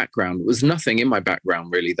my background. There's nothing in my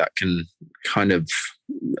background really that can kind of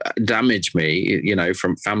damage me, you know,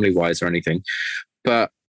 from family wise or anything.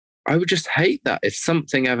 But I would just hate that if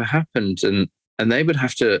something ever happened and they would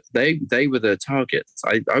have to, they were the targets.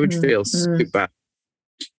 I would feel so bad.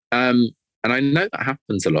 And I know that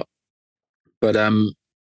happens a lot, but,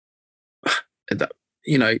 that,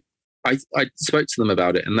 you know, I spoke to them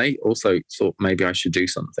about it, and they also thought maybe I should do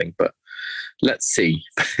something, but let's see.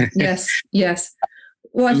 Yes.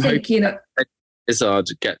 Well, I think, you know, Izzard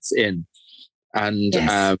gets in, and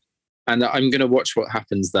I'm going to watch what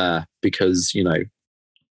happens there, because, you know,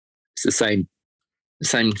 it's the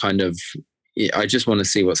same kind of, I just want to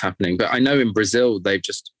see what's happening. But I know in Brazil, they've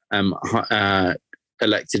just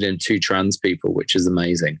elected in 2 trans people, which is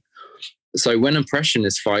amazing. So when oppression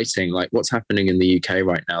is fighting, like what's happening in the UK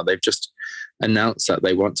right now, they've just announced that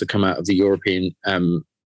they want to come out of the European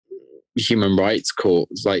Human Rights Court.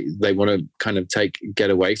 Like they want to kind of get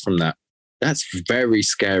away from that. That's very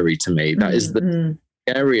scary to me. That is the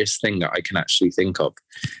scariest thing that I can actually think of,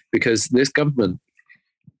 because this government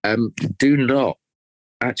do not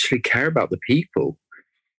actually care about the people.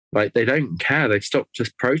 Like they don't care. They've stopped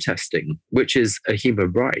just protesting, which is a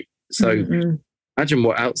human right. So imagine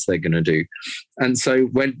what else they're going to do. And so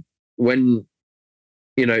when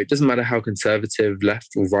you know, it doesn't matter how conservative, left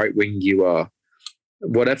or right wing you are,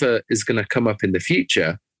 whatever is going to come up in the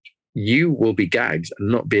future, you will be gagged and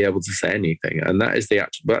not be able to say anything. And that is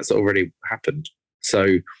that's already happened. So,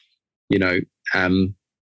 you know,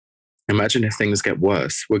 imagine if things get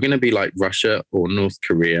worse. We're going to be like Russia or North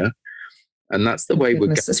Korea. And that's the way we're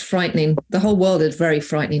going. It's frightening. The whole world is very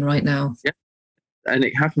frightening right now. Yeah. And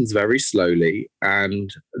it happens very slowly.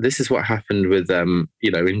 And this is what happened with,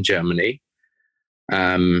 you know, in Germany,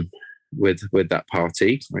 with that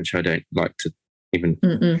party, which I don't like to even.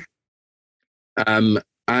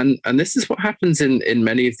 And this is what happens in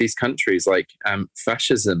many of these countries. Like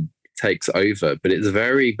fascism takes over, but it's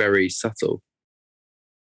very, very subtle.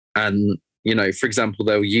 And, you know, for example,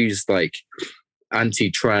 they'll use like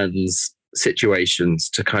anti-trans situations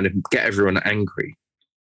to kind of get everyone angry.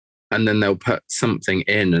 And then they'll put something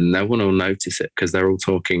in and no one will notice it because they're all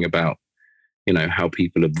talking about, how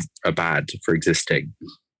people are bad for existing.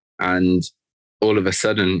 And all of a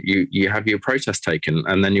sudden you have your protest taken,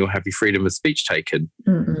 and then you'll have your freedom of speech taken,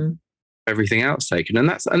 everything else taken. And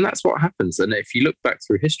that's what happens. And if you look back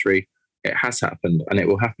through history, it has happened, and it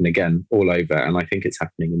will happen again all over. And I think it's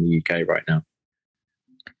happening in the UK right now.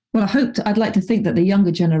 Well, I'd like to think that the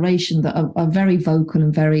younger generation that are very vocal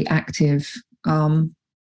and very active will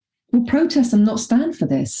protest and not stand for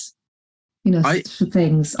this, for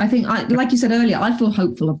things. I think, like you said earlier, I feel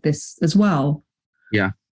hopeful of this as well.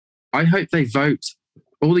 Yeah. I hope they vote.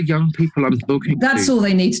 All the young people I'm talking to. That's all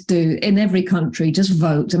they need to do in every country. Just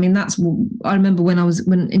vote. I mean, I remember when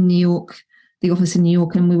in New York, the office in New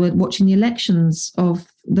York, and we were watching the elections of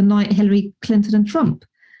the night Hillary Clinton and Trump.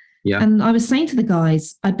 Yeah. And I was saying to the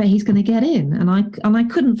guys, I bet he's going to get in. And I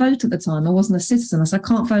couldn't vote at the time. I wasn't a citizen. I said, I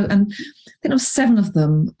can't vote. And I think there was 7 of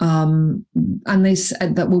them, and they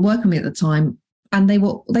said that were working with me at the time. And they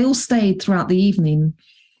all stayed throughout the evening.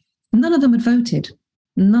 None of them had voted.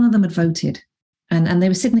 And they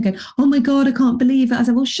were sitting there going, oh my God, I can't believe it. I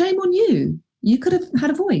said, well, shame on you. You could have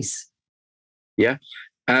had a voice. Yeah.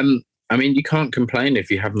 I mean, you can't complain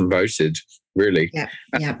if you haven't voted, really. Yeah.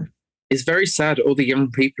 It's very sad. All the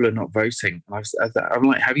young people are not voting. I'm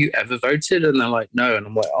like, have you ever voted? And they're like, no. And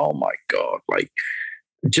I'm like, oh my God, like,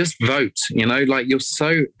 just vote, like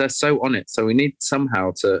they're so on it. So we need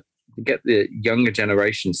somehow to get the younger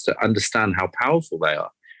generations to understand how powerful they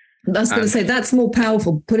are. I was going to say, that's more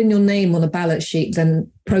powerful, putting your name on a ballot sheet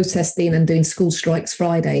than protesting and doing school strikes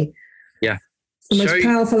Friday. Yeah. It's the most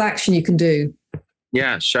powerful action you can do.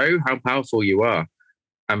 Yeah, show how powerful you are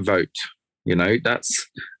and vote. It's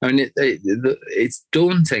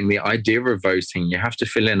daunting, the idea of voting. You have to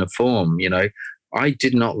fill in a form. I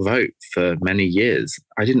did not vote for many years.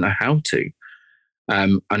 I didn't know how to.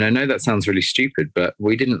 And I know that sounds really stupid, but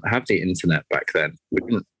we didn't have the internet back then. We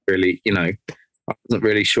didn't really, I wasn't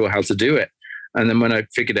really sure how to do it. And then when I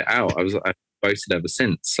figured it out, I've voted ever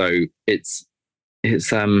since. So it's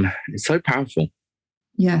so powerful.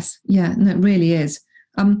 Yes. Yeah, no, it really is.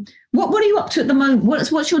 What are you up to at the moment?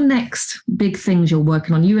 What's your next big things you're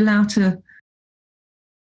working on? Are you allowed to?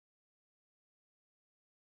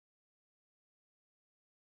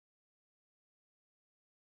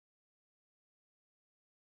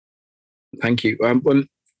 Thank you.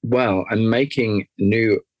 Well, I'm making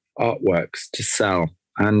new artworks to sell.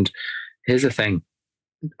 And here's the thing.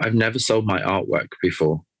 I've never sold my artwork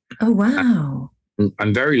before. Oh, wow.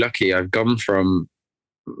 I'm very lucky. I've gone from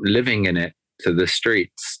living in it to the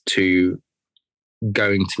streets to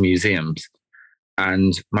going to museums.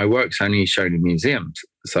 And my work's only shown in museums.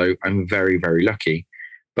 So I'm very, very lucky.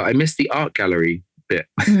 But I missed the art gallery bit,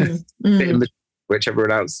 which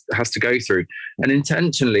everyone else has to go through. And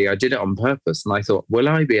intentionally, I did it on purpose. And I thought, will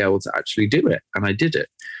I be able to actually do it? And I did it.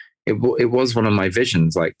 It was one of my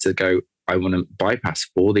visions, like to go, I want to bypass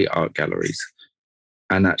all the art galleries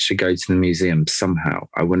and actually go to the museum somehow.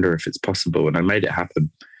 I wonder if it's possible. And I made it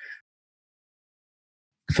happen.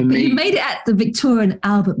 For me, you made it at the Victoria and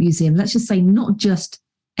Albert Museum. Let's just say not just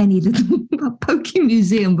any little pokey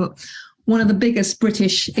museum, but one of the biggest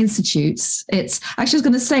British institutes. It's actually, I was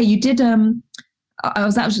going to say, you did.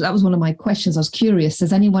 That was one of my questions. I was curious.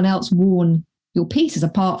 Has anyone else worn your pieces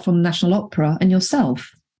apart from National Opera and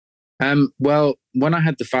yourself? Well, when I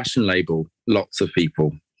had the fashion label, lots of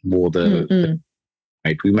people wore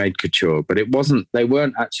we made couture, but they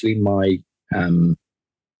weren't actually my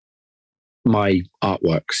my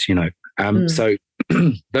artworks, So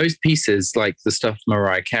those pieces, like the stuff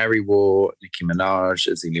Mariah Carey wore, Nicki Minaj,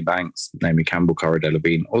 Azealia Banks, Naomi Campbell, Cara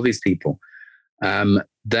Delevingne, all these people,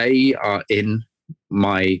 they are in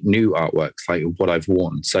my new artworks, like what I've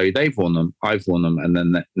worn. So they've worn them, I've worn them, and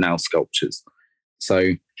then now sculptures.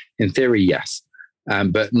 So in theory, yes.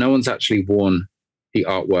 But no one's actually worn the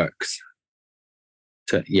artworks.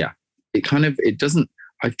 It doesn't,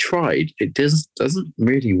 I've tried, it doesn't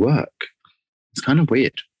really work. It's kind of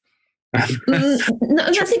weird. No,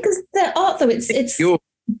 I think because their art, though, it's Bjork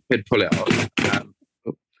could pull it off.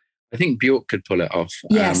 I think Bjork could pull it off.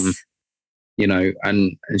 Yes.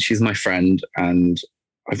 And she's my friend, and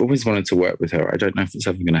I've always wanted to work with her. I don't know if it's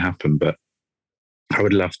ever going to happen, but I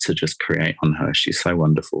would love to just create on her. She's so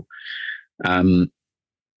wonderful. And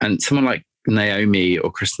someone like Naomi or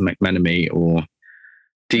Kristen McMenemy or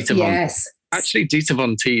Dita Von. Actually, Dita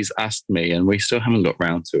Von Teese asked me, and we still haven't got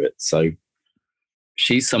round to it. So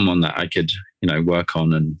she's someone that I could, work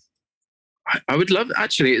on, and I would love.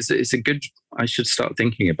 Actually, it's a good. I should start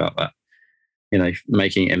thinking about that.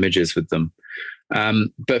 Making images with them.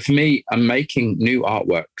 But for me, I'm making new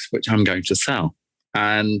artworks, which I'm going to sell,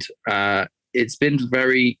 and it's been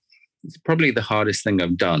very it's probably the hardest thing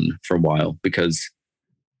I've done for a while, because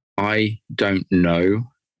I don't know,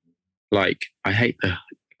 like, I hate the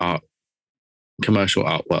commercial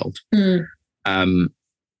art world. And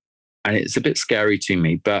it's a bit scary to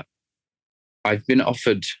me, but I've been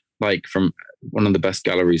offered, like, from one of the best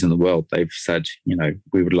galleries in the world. They've said,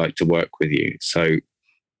 we would like to work with you. So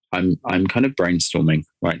I'm kind of brainstorming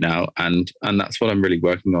right now, and that's what I'm really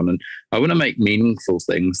working on. And I want to make meaningful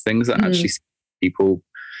things that actually people,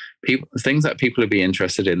 things that people would be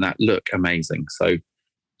interested in, that look amazing. So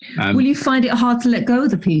will you find it hard to let go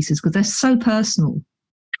of the pieces because they're so personal?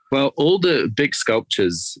 Well, all the big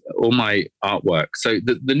sculptures, all my artwork. So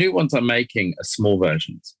the new ones I'm making are small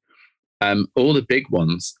versions. All the big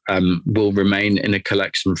ones will remain in a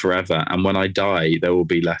collection forever. And when I die, they will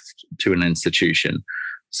be left to an institution.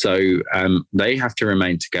 So they have to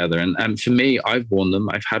remain together. And for me, I've worn them.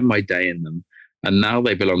 I've had my day in them. And now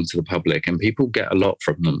they belong to the public, and people get a lot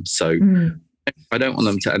from them. So I don't want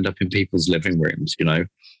them to end up in people's living rooms,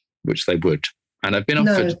 which they would. And I've been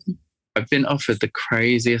offered the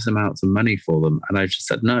craziest amounts of money for them. And I just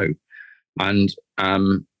said no. And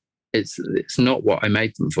it's not what I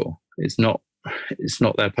made them for. It's not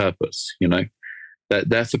their purpose,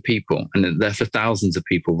 They're for people, and they're for thousands of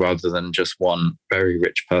people, rather than just one very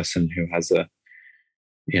rich person who has a,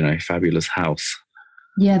 fabulous house.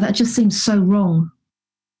 Yeah, that just seems so wrong,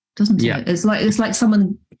 doesn't it? It's like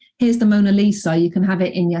someone, here's the Mona Lisa, you can have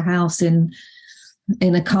it in your house in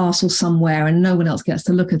a castle somewhere, and no one else gets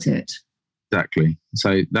to look at it. Exactly.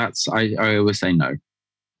 So that's, I always say no.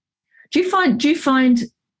 Do you find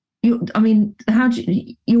your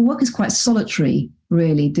work is quite solitary,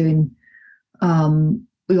 really, doing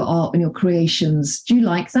your art and your creations. Do you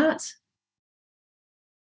like that?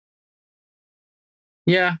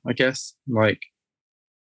 Yeah, I guess. Like,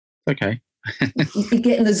 okay. You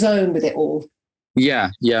get in the zone with it all.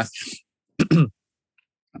 Yeah.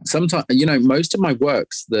 Sometimes, most of my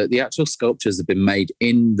works, the actual sculptures have been made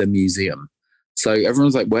in the museum. So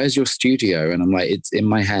everyone's like, "Where's your studio?" And I'm like, "It's in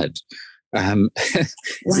my head." It's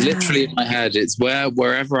literally in my head. It's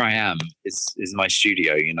wherever I am is my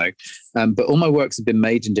studio, But all my works have been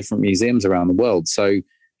made in different museums around the world. So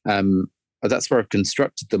that's where I've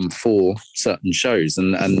constructed them for certain shows,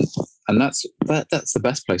 and that's the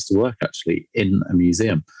best place to work, actually, in a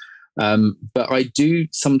museum. But I do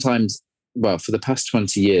sometimes, well, for the past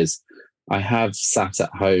 20 years, I have sat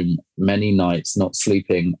at home many nights not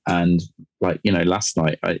sleeping, and last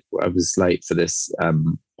night I was late for this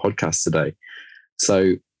podcast today,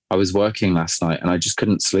 so I was working last night and I just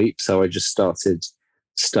couldn't sleep, so I just started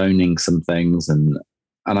stoning some things, and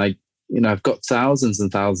I've got thousands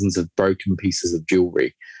and thousands of broken pieces of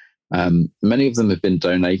jewelry. Many of them have been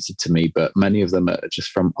donated to me, but many of them are just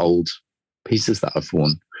from old pieces that I've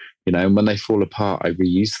worn. And when they fall apart, I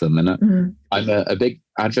reuse them. And I'm a big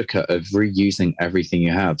advocate of reusing everything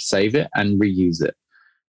you have. Save it and reuse it.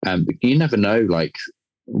 You never know,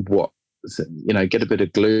 what, get a bit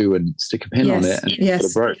of glue and stick a pin on it and put a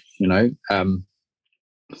brooch,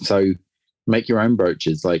 so make your own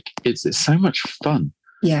brooches. It's so much fun.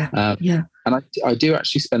 Yeah. And I do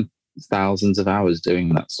actually spend thousands of hours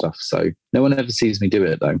doing that stuff. So no one ever sees me do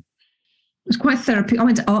it, though. It's quite therapeutic. I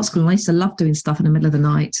went to art school and I used to love doing stuff in the middle of the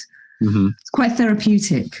night. Mm-hmm. It's quite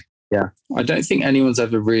therapeutic. Yeah. I don't think anyone's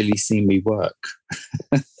ever really seen me work.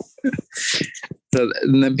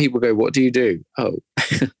 And then people go, "What do you do?" Oh.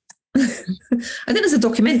 I think there's a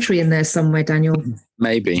documentary in there somewhere, Daniel.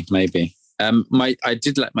 Maybe. I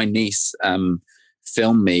did let my niece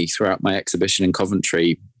film me throughout my exhibition in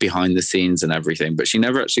Coventry, behind the scenes and everything, but she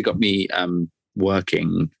never actually got me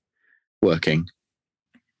working.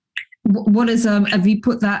 What is have you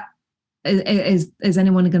put that? Is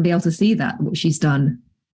anyone going to be able to see that, what she's done?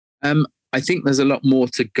 I think there's a lot more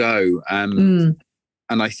to go, and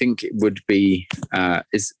I think it would be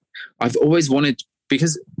I've always wanted,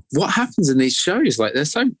 because what happens in these shows,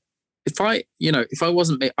 there's so, if I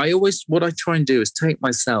wasn't me, what I try and do is take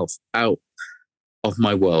myself out of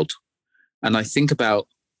my world, and I think about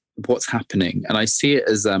what's happening, and I see it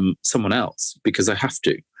as someone else, because I have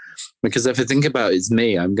to. Because if I think about it's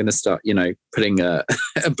me, I'm going to start, putting a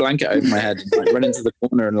blanket over my head and run into the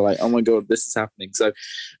corner and oh my God, this is happening. So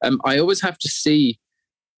I always have to see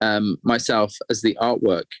myself as the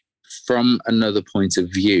artwork from another point of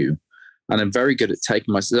view. And I'm very good at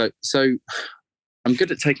taking myself. So I'm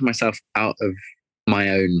good at taking myself out of my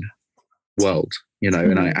own world,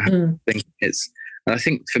 and I think and I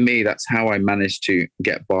think for me, that's how I managed to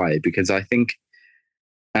get by, because I think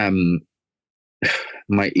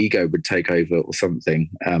my ego would take over or something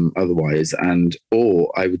otherwise,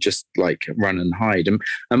 or I would just like run and hide.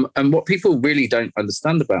 And what people really don't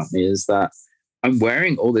understand about me is that I'm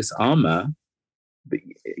wearing all this armor, but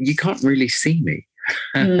you can't really see me.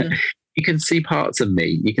 You can see parts of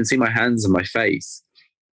me. You can see my hands and my face,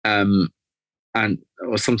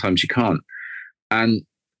 or sometimes you can't. And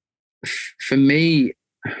for me,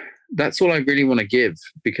 that's all I really want to give,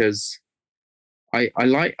 because I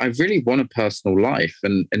really want a personal life,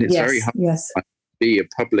 and it's very hard to be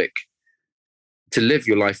to live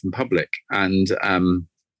your life in public. And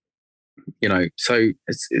so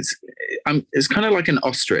it's kind of like an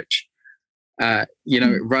ostrich.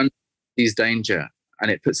 It runs, sees danger,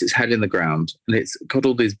 and it puts its head in the ground, and it's got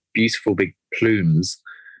all these beautiful big plumes,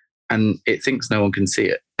 and it thinks no one can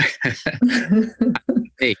see it.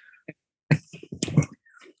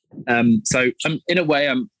 So in a way,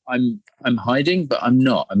 I'm hiding, but I'm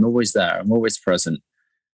not. I'm always there. I'm always present,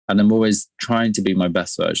 and I'm always trying to be my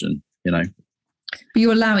best version. But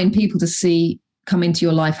you're allowing people to come into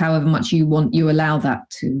your life however much you want. You allow that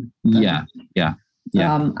to. Yeah.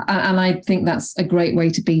 And I think that's a great way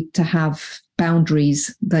to have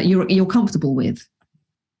boundaries that you're comfortable with.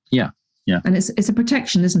 Yeah. And it's a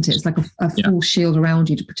protection, isn't it? It's like a full shield around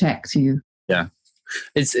you to protect you. Yeah.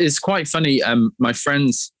 It's quite funny. My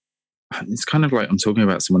friends, it's kind of like I'm talking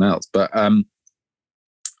about someone else, but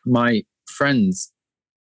my friends,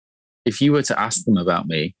 if you were to ask them about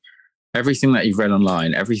me, everything that you've read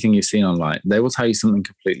online, everything you've seen online, they will tell you something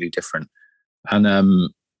completely different. And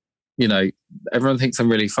everyone thinks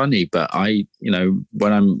I'm really funny, but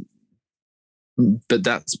but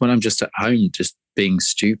that's when I'm just at home, just being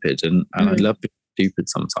stupid, and I love being stupid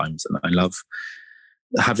sometimes, and I love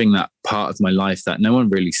having that part of my life that no one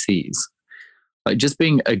really sees, like just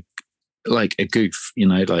being a goof,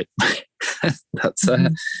 that's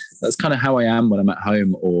kind of how I am when I'm at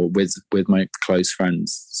home or with my close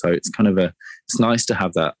friends. So it's it's nice to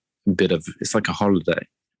have that bit of, it's like a holiday.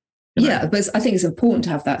 Yeah, but I think it's important to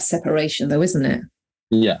have that separation, though, isn't it?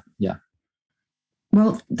 Yeah.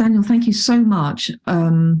 Well, Daniel, thank you so much.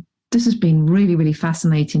 This has been really, really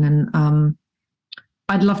fascinating, and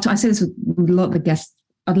I'd love to. I say this with a lot of the guests.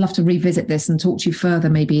 I'd love to revisit this and talk to you further,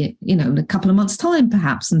 maybe in a couple of months' time,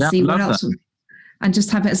 perhaps, and see what else, and just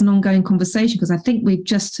have it as an ongoing conversation. Because I think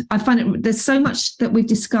I find there's so much that we've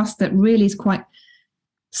discussed that really is quite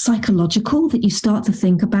psychological, that you start to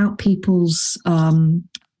think about people's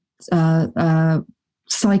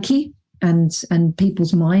psyche and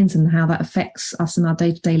people's minds, and how that affects us in our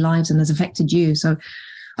day-to-day lives and has affected you. So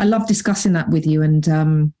I love discussing that with you. And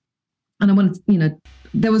I want to,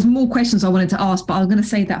 there was more questions I wanted to ask, but I'm going to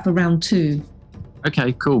save that for round 2.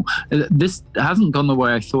 Okay, cool. This hasn't gone the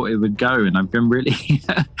way I thought it would go, and I've been really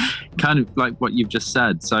kind of like what you've just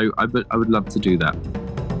said. So I would love to do that.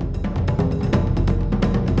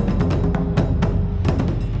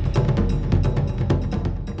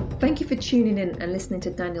 Thank you for tuning in and listening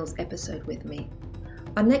to Daniel's episode with me.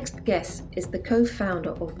 Our next guest is the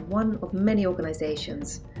co-founder of one of many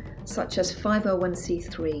organisations, such as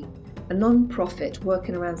 501c3, a non-profit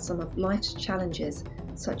working around some of life's challenges,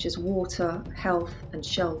 such as water, health and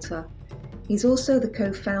shelter. He's also the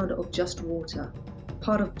co-founder of Just Water,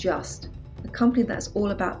 part of Just, a company that's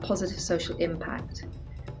all about positive social impact.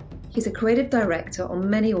 He's a creative director on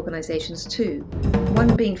many organisations too,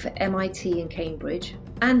 one being for MIT in Cambridge,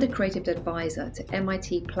 and a creative advisor to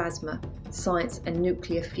MIT Plasma Science and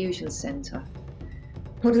Nuclear Fusion Centre.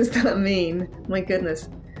 What does that mean? My goodness.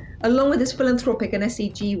 Along with his philanthropic and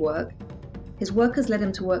SEG work, his work has led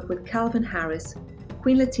him to work with Calvin Harris,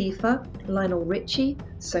 Queen Latifah, Lionel Richie,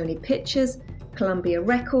 Sony Pictures, Columbia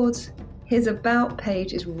Records. His about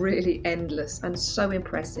page is really endless and so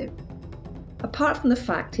impressive. Apart from the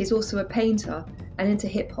fact he's also a painter and into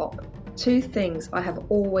hip hop, 2 things I have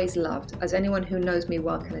always loved, as anyone who knows me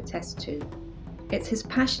well can attest to. It's his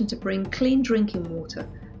passion to bring clean drinking water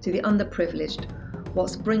to the underprivileged,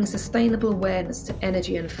 whilst bringing sustainable awareness to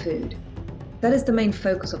energy and food. That is the main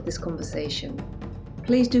focus of this conversation.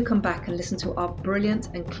 Please do come back and listen to our brilliant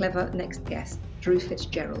and clever next guest, Drew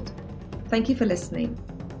Fitzgerald. Thank you for listening.